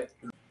 right?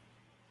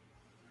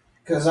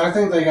 Because I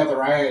think they got the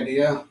right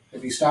idea.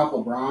 If you stop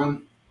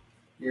LeBron,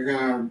 you're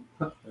going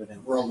to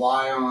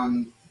rely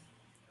on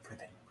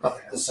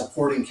the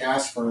supporting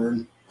cast for,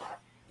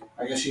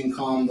 I guess you can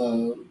call them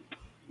the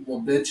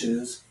little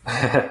bitches.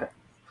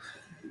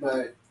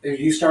 But if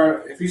you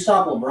stop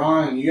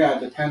LeBron and you got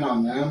to depend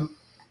on them,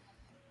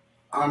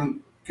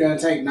 I'm going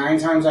to take 9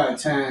 times out of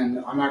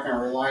 10, I'm not going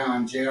to rely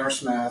on J.R.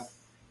 Smith,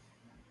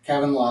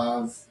 Kevin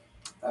Love,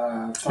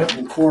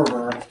 fucking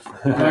Korver.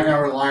 I'm not going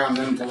to rely on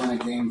them to win a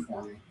game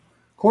for me.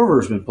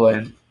 Korver's been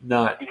playing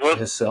not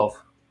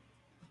himself.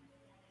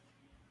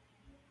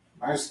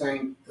 I just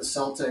think the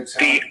Celtics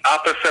The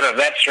opposite of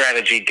that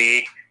strategy,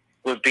 D,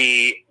 would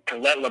be to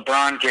let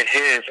LeBron get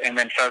his and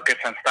then focus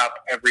and stop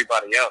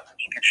everybody else.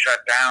 He can shut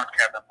down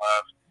Kevin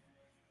Love,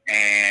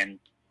 and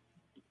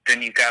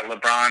then you've got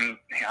LeBron.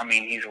 I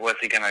mean, what's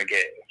he going to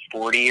get,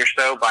 40 or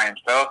so by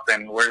himself?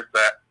 Then where's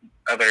that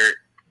other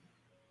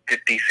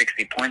 50,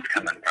 60 points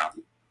coming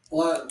from?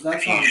 Well, that's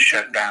if you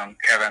shut down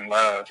Kevin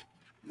Love.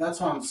 That's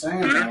what I'm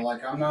saying, though.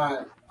 Like,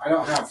 I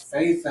don't have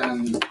faith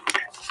in.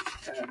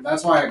 And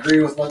that's why I agree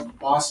with what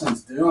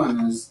Boston's doing.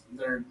 Is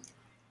they're.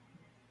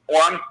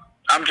 Well,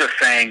 I'm just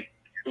saying,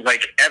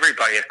 like,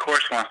 everybody, of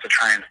course, wants to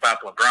try and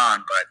stop LeBron,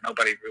 but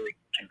nobody really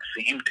can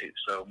seem to.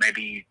 So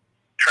maybe you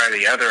try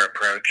the other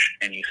approach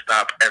and you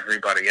stop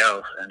everybody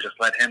else and just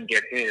let him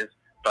get his.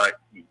 But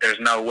there's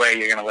no way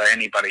you're going to let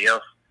anybody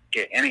else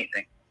get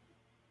anything.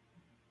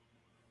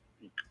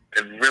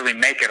 To really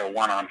make it a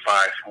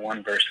 1-on-5,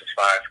 1 versus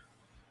 5.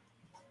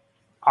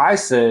 I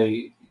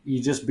say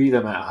you just beat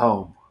them at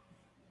home.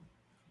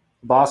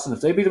 Boston, if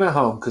they beat them at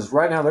home, because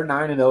right now they're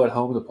 9-0 at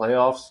home in the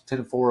playoffs,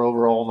 10-4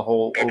 overall in the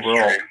whole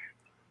overall,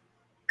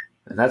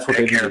 and that's what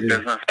they need to do.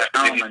 Business at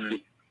home, and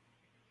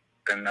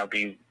then they'll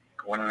be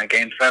winning the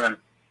Game 7.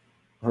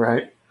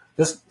 Right.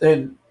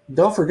 And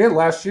don't forget,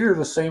 last year,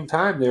 the same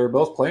time, they were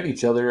both playing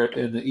each other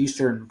in the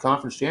Eastern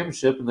Conference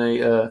Championship, and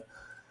the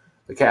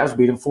Cavs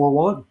beat them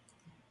 4-1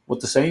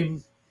 with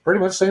pretty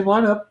much same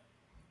lineup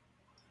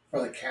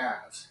For the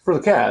Cavs. for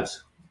the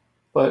Cavs.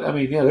 But, I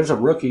mean, yeah, there's a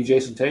rookie,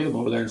 Jason Tatum,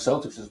 over there in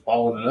Celtics is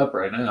balling it up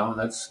right now, and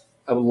that's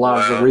a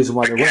lot of the reason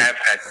why they're winning.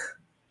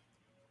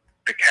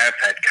 The Cavs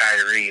had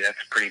Kyrie. That's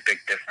a pretty big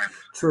difference.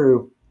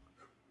 True.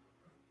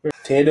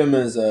 Tatum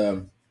is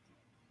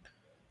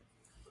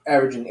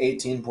averaging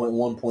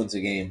 18.1 points a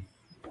game.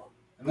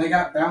 And they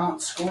got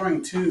balanced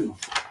scoring, too.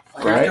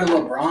 Like, Right. after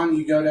LeBron,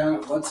 you go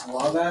down, what's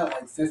Love at?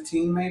 Like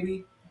 15,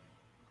 maybe?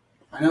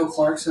 I know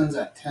Clarkson's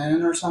at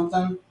 10 or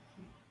something.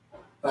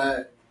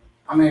 But,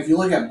 I mean, if you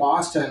look at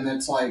Boston,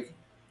 it's like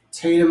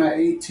Tatum at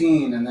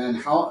 18, and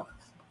then Al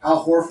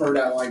Horford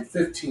at like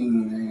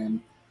 15,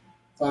 and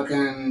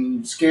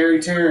fucking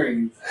Scary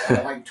Terry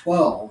at like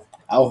 12.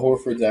 Al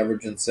Horford's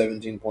averaging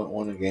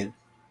 17.1 a game.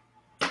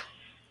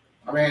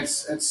 I mean,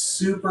 it's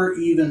super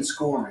even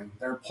scoring.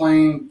 They're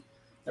playing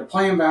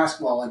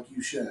basketball like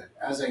you should,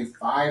 as a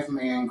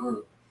 5-man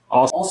group.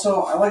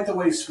 Also, I like the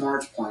way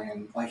Smart's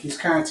playing. Like, he's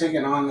kind of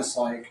taking on this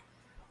like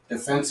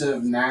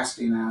defensive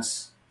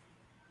nastiness,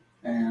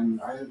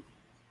 and I don't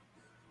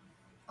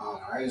know.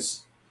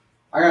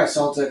 I got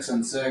Celtics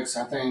in 6.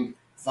 I think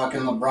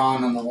fucking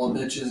LeBron and the little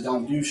bitches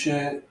don't do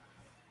shit.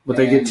 But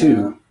they get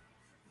 2.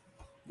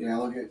 Yeah,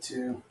 they'll get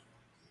 2.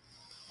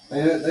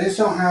 They just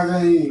don't have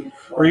any.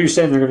 Or are you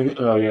saying they're going to –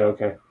 oh, yeah,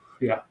 okay.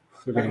 Yeah.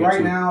 They're Like gonna get right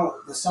 2. now,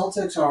 the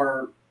Celtics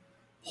are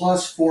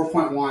plus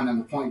 4.1 in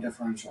the point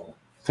differential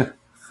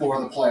for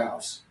the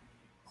playoffs.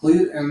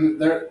 And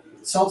the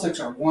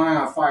Celtics are 1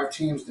 out of 5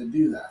 teams to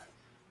do that.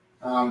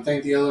 I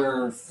think the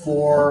other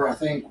 4, I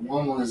think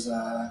one was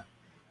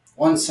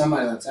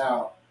somebody that's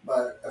out.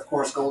 But, of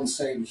course, Golden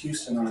State and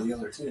Houston are the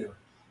other 2.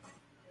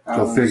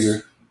 Go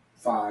figure.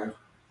 5.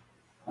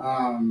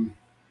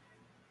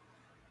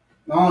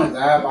 Not only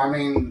that, but I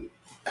mean,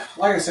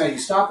 like I said, you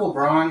stop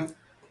LeBron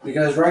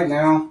because right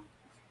now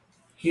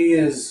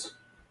he's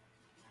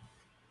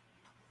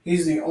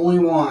the only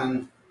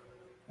one,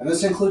 and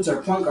this includes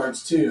our point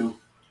guards too,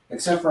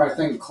 except for I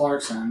think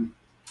Clarkson.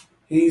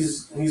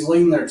 He's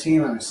leading their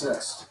team in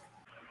assists.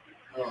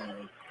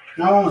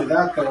 Not only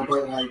that though,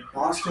 but like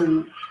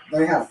Boston,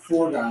 they have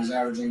 4 guys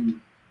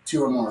averaging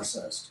 2 or more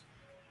assists.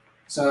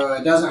 So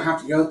it doesn't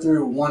have to go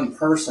through one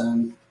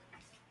person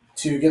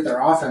to get their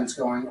offense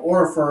going,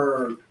 or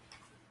for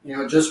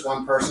just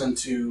one person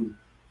to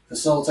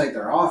facilitate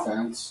their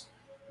offense.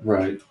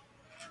 Right.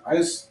 I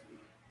don't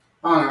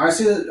know. I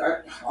see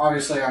that.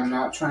 Obviously, I'm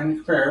not trying to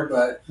compare,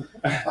 but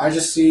I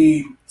just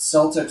see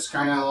Celtics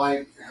kind of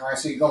like how I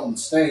see Golden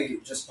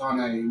State, just on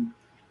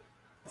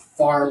a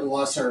far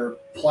lesser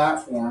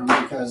platform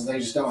because they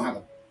just don't have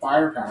the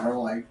firepower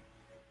like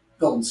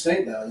Golden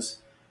State does.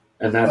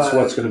 And that's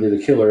what's going to be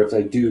the killer if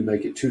they do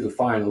make it to the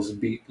finals and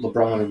beat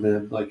LeBron and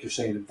them, like you're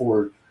saying, in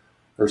 4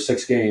 or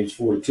 6 games,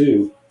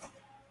 4-2,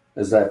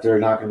 is that they're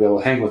not going to be able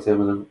to hang with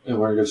him, and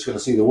we're just going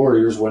to see the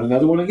Warriors win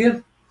another one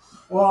again.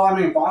 Well, I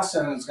mean,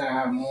 Boston is going to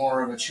have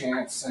more of a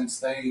chance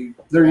since they're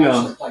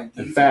young play defense.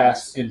 and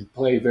fast and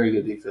play very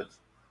good defense.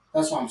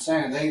 That's what I'm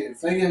saying.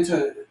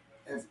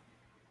 If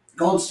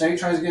Golden State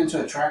tries to get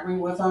into a track meet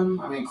with them,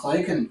 I mean,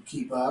 Clay can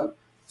keep up.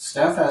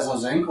 Steph has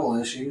those ankle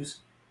issues.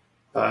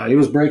 He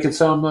was breaking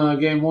some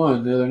game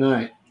 1 the other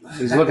night.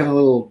 He's looking a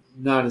little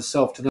not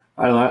himself tonight.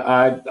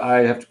 I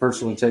have to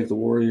personally take the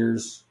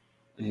Warriors,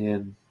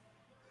 and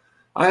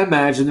I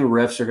imagine the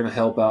refs are going to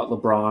help out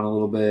LeBron a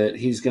little bit.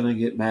 He's going to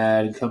get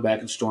mad and come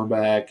back and storm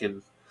back,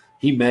 and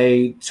he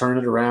may turn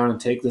it around and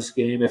take this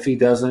game. If he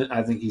doesn't,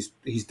 I think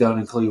he's done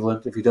in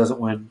Cleveland if he doesn't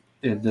win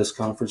in this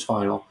conference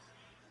final.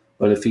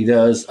 But if he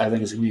does, I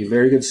think it's going to be a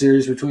very good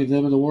series between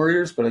them and the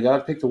Warriors. But I got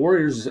to pick the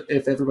Warriors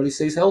if everybody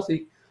stays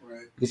healthy.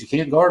 Right. Because you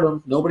can't guard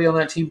them. Nobody on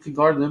that team can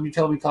guard them. You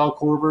tell me Kyle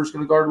Korver is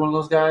going to guard one of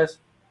those guys?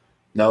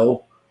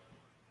 No.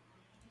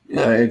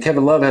 And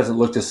Kevin Love hasn't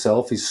looked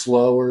himself. He's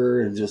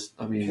slower and he's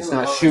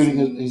not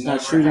shooting. He's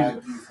not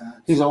shooting.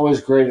 He's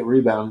always great at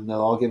rebounding,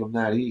 though. I'll give him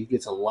that. He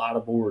gets a lot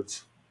of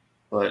boards.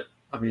 But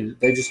I mean,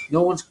 they just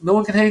no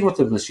one can hang with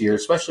them this year,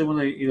 especially when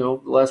they the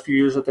last few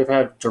years that they've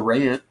had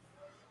Durant.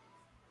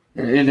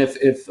 And if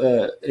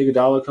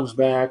Iguodala comes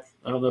back,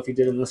 I don't know if he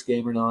did in this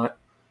game or not.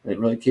 I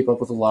didn't really keep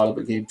up with a lot of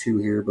it game 2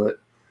 here, but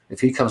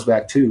if he comes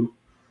back too,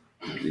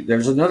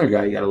 there's another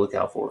guy you got to look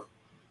out for.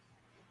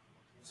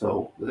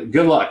 So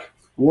good luck.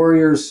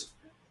 Warriors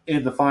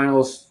in the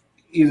finals,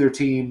 either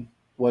team,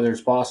 whether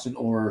it's Boston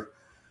or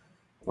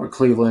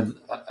Cleveland,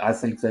 I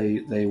think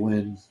they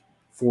win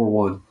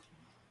 4-1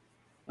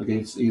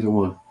 against either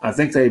one. I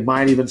think they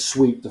might even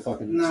sweep the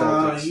fucking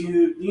Celtics.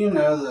 You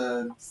know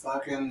the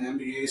fucking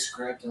NBA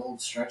script, they'll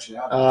stretch it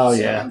out. Oh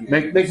yeah,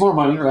 make more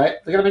money, right?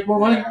 They gotta make more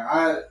money.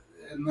 Yeah,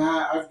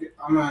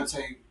 I'm gonna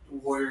take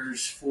Warriors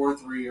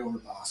 4-3 over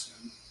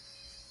Boston.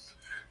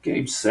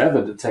 Game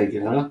 7 to take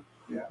it, huh?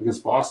 Yeah.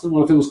 Against Boston.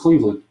 What if it was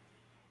Cleveland?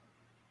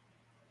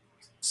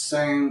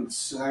 Same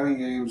 7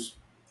 games,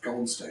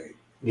 Golden State.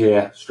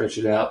 Yeah, stretch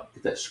it out.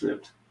 Get that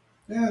script.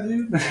 Yeah,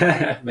 dude.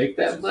 Make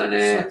that money.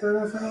 Suck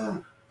that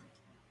NFL.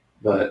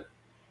 But,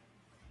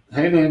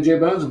 hey, man, Jay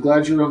Bones, I'm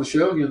glad you were on the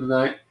show again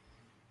tonight.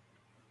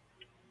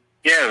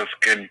 Yeah, it was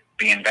good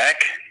being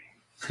back.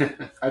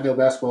 I know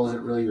basketball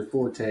isn't really your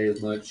forte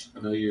as much. I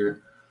know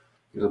you're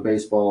a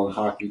baseball and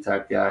hockey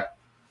type guy.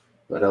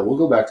 But we'll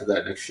go back to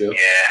that next show.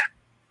 Yeah,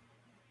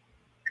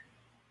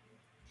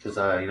 Because,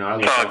 I love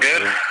it's all that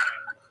good. show.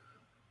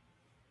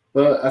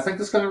 But I think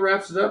this kind of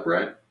wraps it up,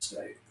 right?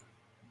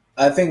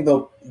 I think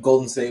the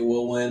Golden State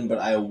will win, but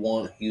I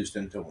want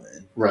Houston to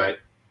win. Right.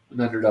 An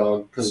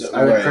underdog. Because So- I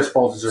think right. Chris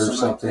Paul deserves Something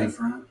something.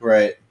 different.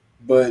 Right.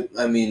 But,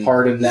 I mean,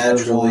 Harden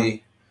deserves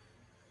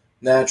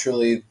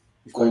naturally,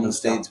 He's Golden playing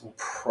State's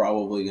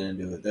probably going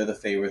to do it. They're the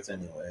favorites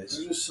anyways.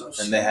 They're just so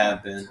And they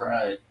have been.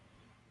 Right.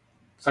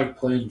 It's like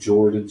playing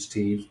Jordan's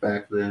teams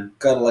back then.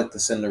 Kind of like the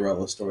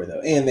Cinderella story,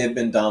 though. And they've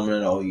been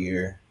dominant all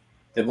year.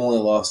 They've only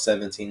lost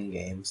 17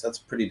 games. That's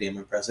pretty damn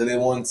impressive. They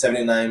won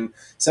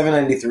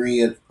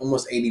 793 at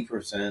almost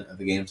 80% of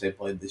the games they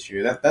played this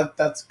year.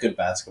 That's good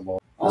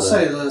basketball. I'll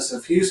say this: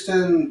 if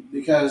Houston,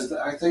 because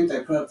I think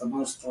they put up the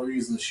most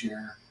threes this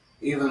year,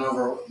 even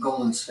over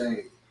Golden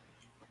State.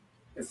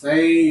 If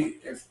they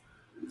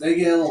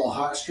get a little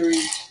hot streak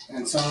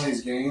in some of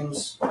these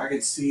games, I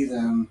could see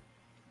them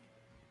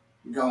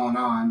going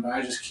on. But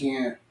I just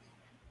can't.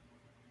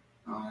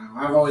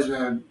 I've always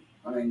been.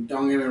 I mean,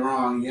 don't get me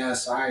wrong.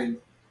 Yes, I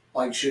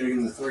like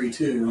shooting the 3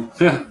 too,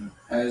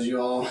 as you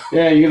all.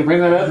 Yeah, you gonna bring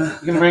that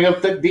up? You gonna bring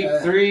up the deep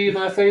three in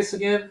my face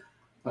again?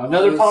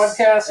 Another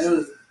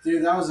podcast?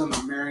 Dude, that was in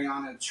the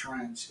Mariana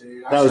Trench,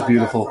 dude. That was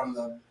beautiful. From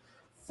the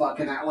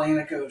fucking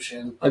Atlantic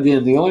Ocean.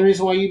 Again, the only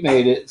reason why you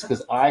made it is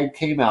because I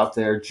came out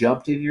there,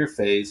 jumped in your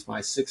face. My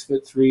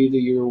 6'3" to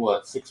your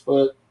what?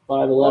 6'5'11".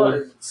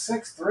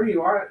 6'3"?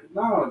 Why?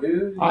 No,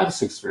 dude. I'm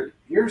 6'3".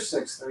 You're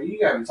 6'3".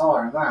 You gotta be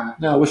taller than that.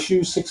 No, with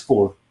you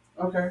 6'4".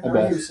 Okay, I I'll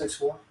bet. give you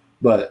 6'4".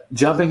 But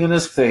jumping in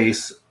his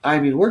face,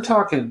 I mean, we're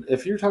talking.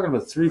 If you're talking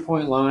about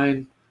 3-point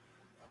line,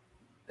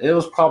 it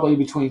was probably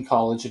between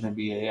college and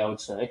NBA. I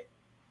would say,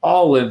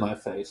 all in my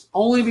face,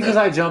 only because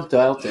I jumped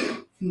out there.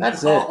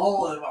 That's it.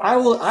 I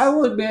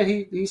will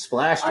admit he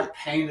splashed I it,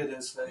 painted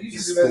his You face.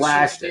 just do that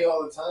Splashed shit to me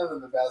all the time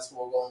in the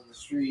basketball goal in the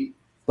street.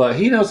 but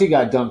he knows he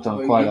got dunked on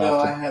But quite you know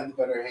I often. had the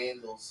better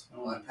handles.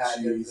 My pad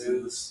didn't Jesus.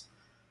 lose.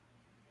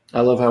 I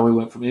love how we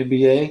went from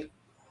NBA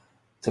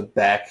to To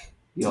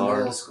backyard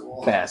middle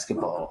school.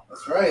 basketball.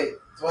 That's right.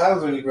 That's what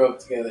happens when you grow up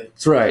together.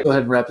 That's right. Go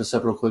ahead and wrap this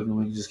up real quick, and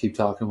we can just keep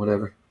talking,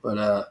 whatever.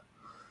 But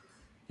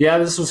yeah,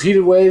 this was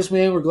Heated Waves,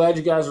 man. We're glad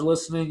you guys are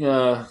listening.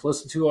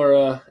 Listen to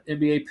our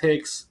NBA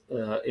picks,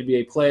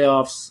 NBA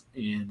playoffs,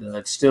 and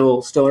it's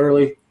still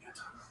early.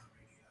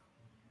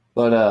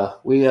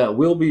 But we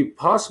will be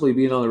possibly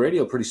being on the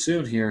radio pretty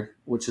soon here,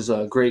 which is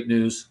great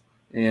news.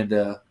 And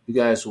you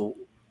guys will,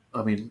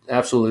 I mean,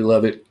 absolutely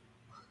love it.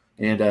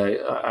 And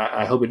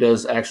I hope it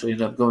does actually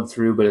end up going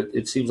through, but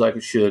it seems like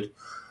it should.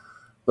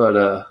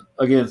 But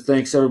again,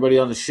 thanks everybody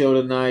on the show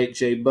tonight.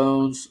 Jay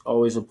Bones,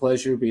 always a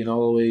pleasure being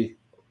all the way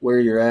where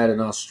you're at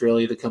in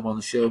Australia to come on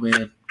the show,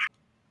 man.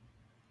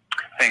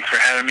 Thanks for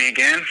having me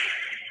again.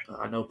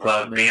 No Love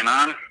problem, man. being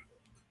on.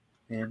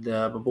 And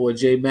my boy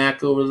Jay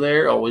Mack over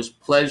there, always a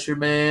pleasure,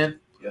 man.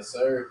 Yes,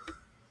 sir.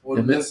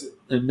 Wouldn't And miss it.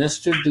 And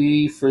Mr.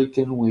 D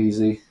freaking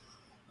Wheezy.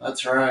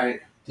 That's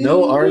right.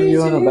 No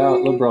arguing about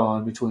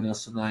LeBron between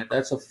us tonight.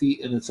 That's a feat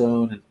in its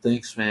own. And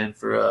thanks, man,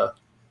 for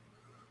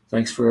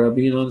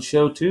being on the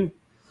show too.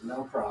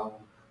 No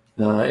problem.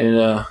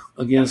 And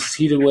again, it's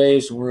Heated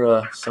Waves, and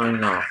we're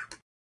signing off.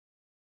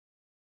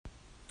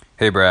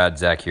 Hey Brad,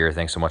 Zach here.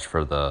 Thanks so much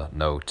for the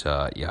note.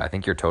 Yeah, I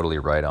think you're totally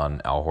right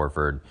on Al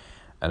Horford.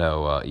 I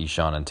know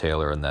Eshawn and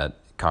Taylor in that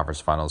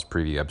conference finals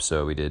preview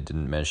episode we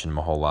didn't mention him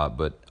a whole lot,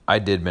 but I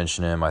did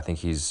mention him. I think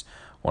he's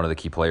one of the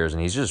key players,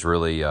 and he's just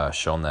really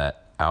shown that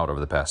out over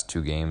the past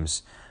 2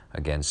 games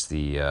against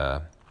the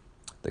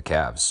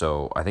Cavs.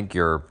 So I think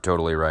you're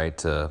totally right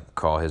to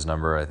call his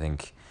number. I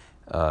think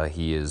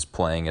he is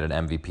playing at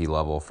an MVP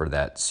level for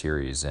that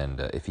series, and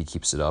if he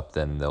keeps it up,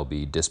 then they'll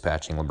be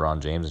dispatching LeBron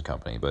James and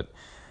company. But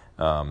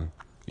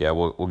yeah,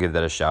 we'll give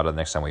that a shout out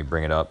next time we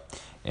bring it up.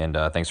 And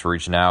thanks for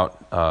reaching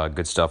out.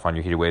 Good stuff on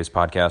your Heated Waves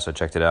podcast. I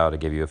checked it out. I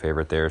gave you a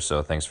favorite there.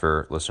 So thanks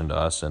for listening to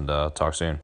us, and talk soon.